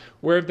that.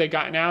 Where have they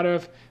gotten out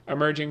of?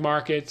 Emerging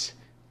markets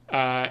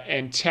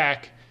and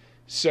tech.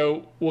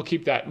 So we'll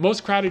keep that.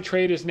 Most crowded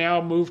trade has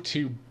now moved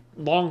to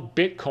long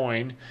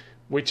Bitcoin,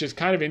 which is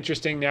kind of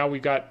interesting. Now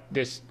we've got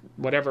this,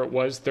 whatever it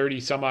was, 30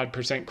 some odd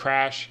 %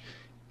 crash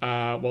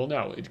Well,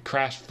 no, it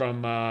crashed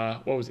from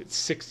what was it,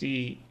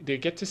 60? Did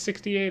it get to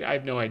 68? I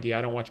have no idea.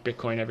 I don't watch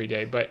Bitcoin every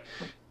day, but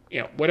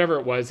whatever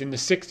it was, in the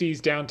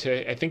 60s down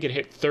to, I think it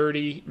hit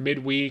 30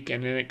 midweek,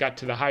 and then it got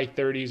to the high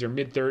 30s or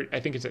mid 30. I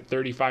think it's at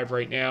 35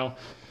 right now.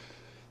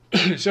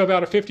 So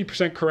about a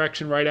 50%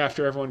 correction right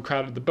after everyone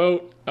crowded the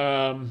boat.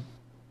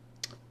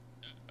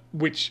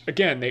 Which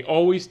again, they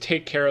always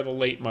take care of the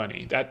late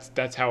money.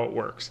 That's how it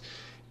works.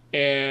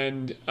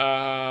 And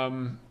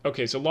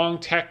okay, so long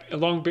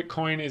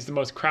Bitcoin is the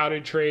most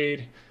crowded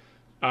trade.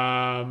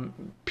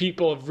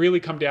 People have really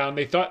come down.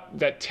 They thought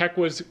that tech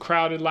was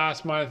crowded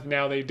last month.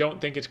 Now they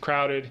don't think it's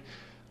crowded,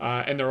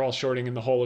 and they're all shorting in the whole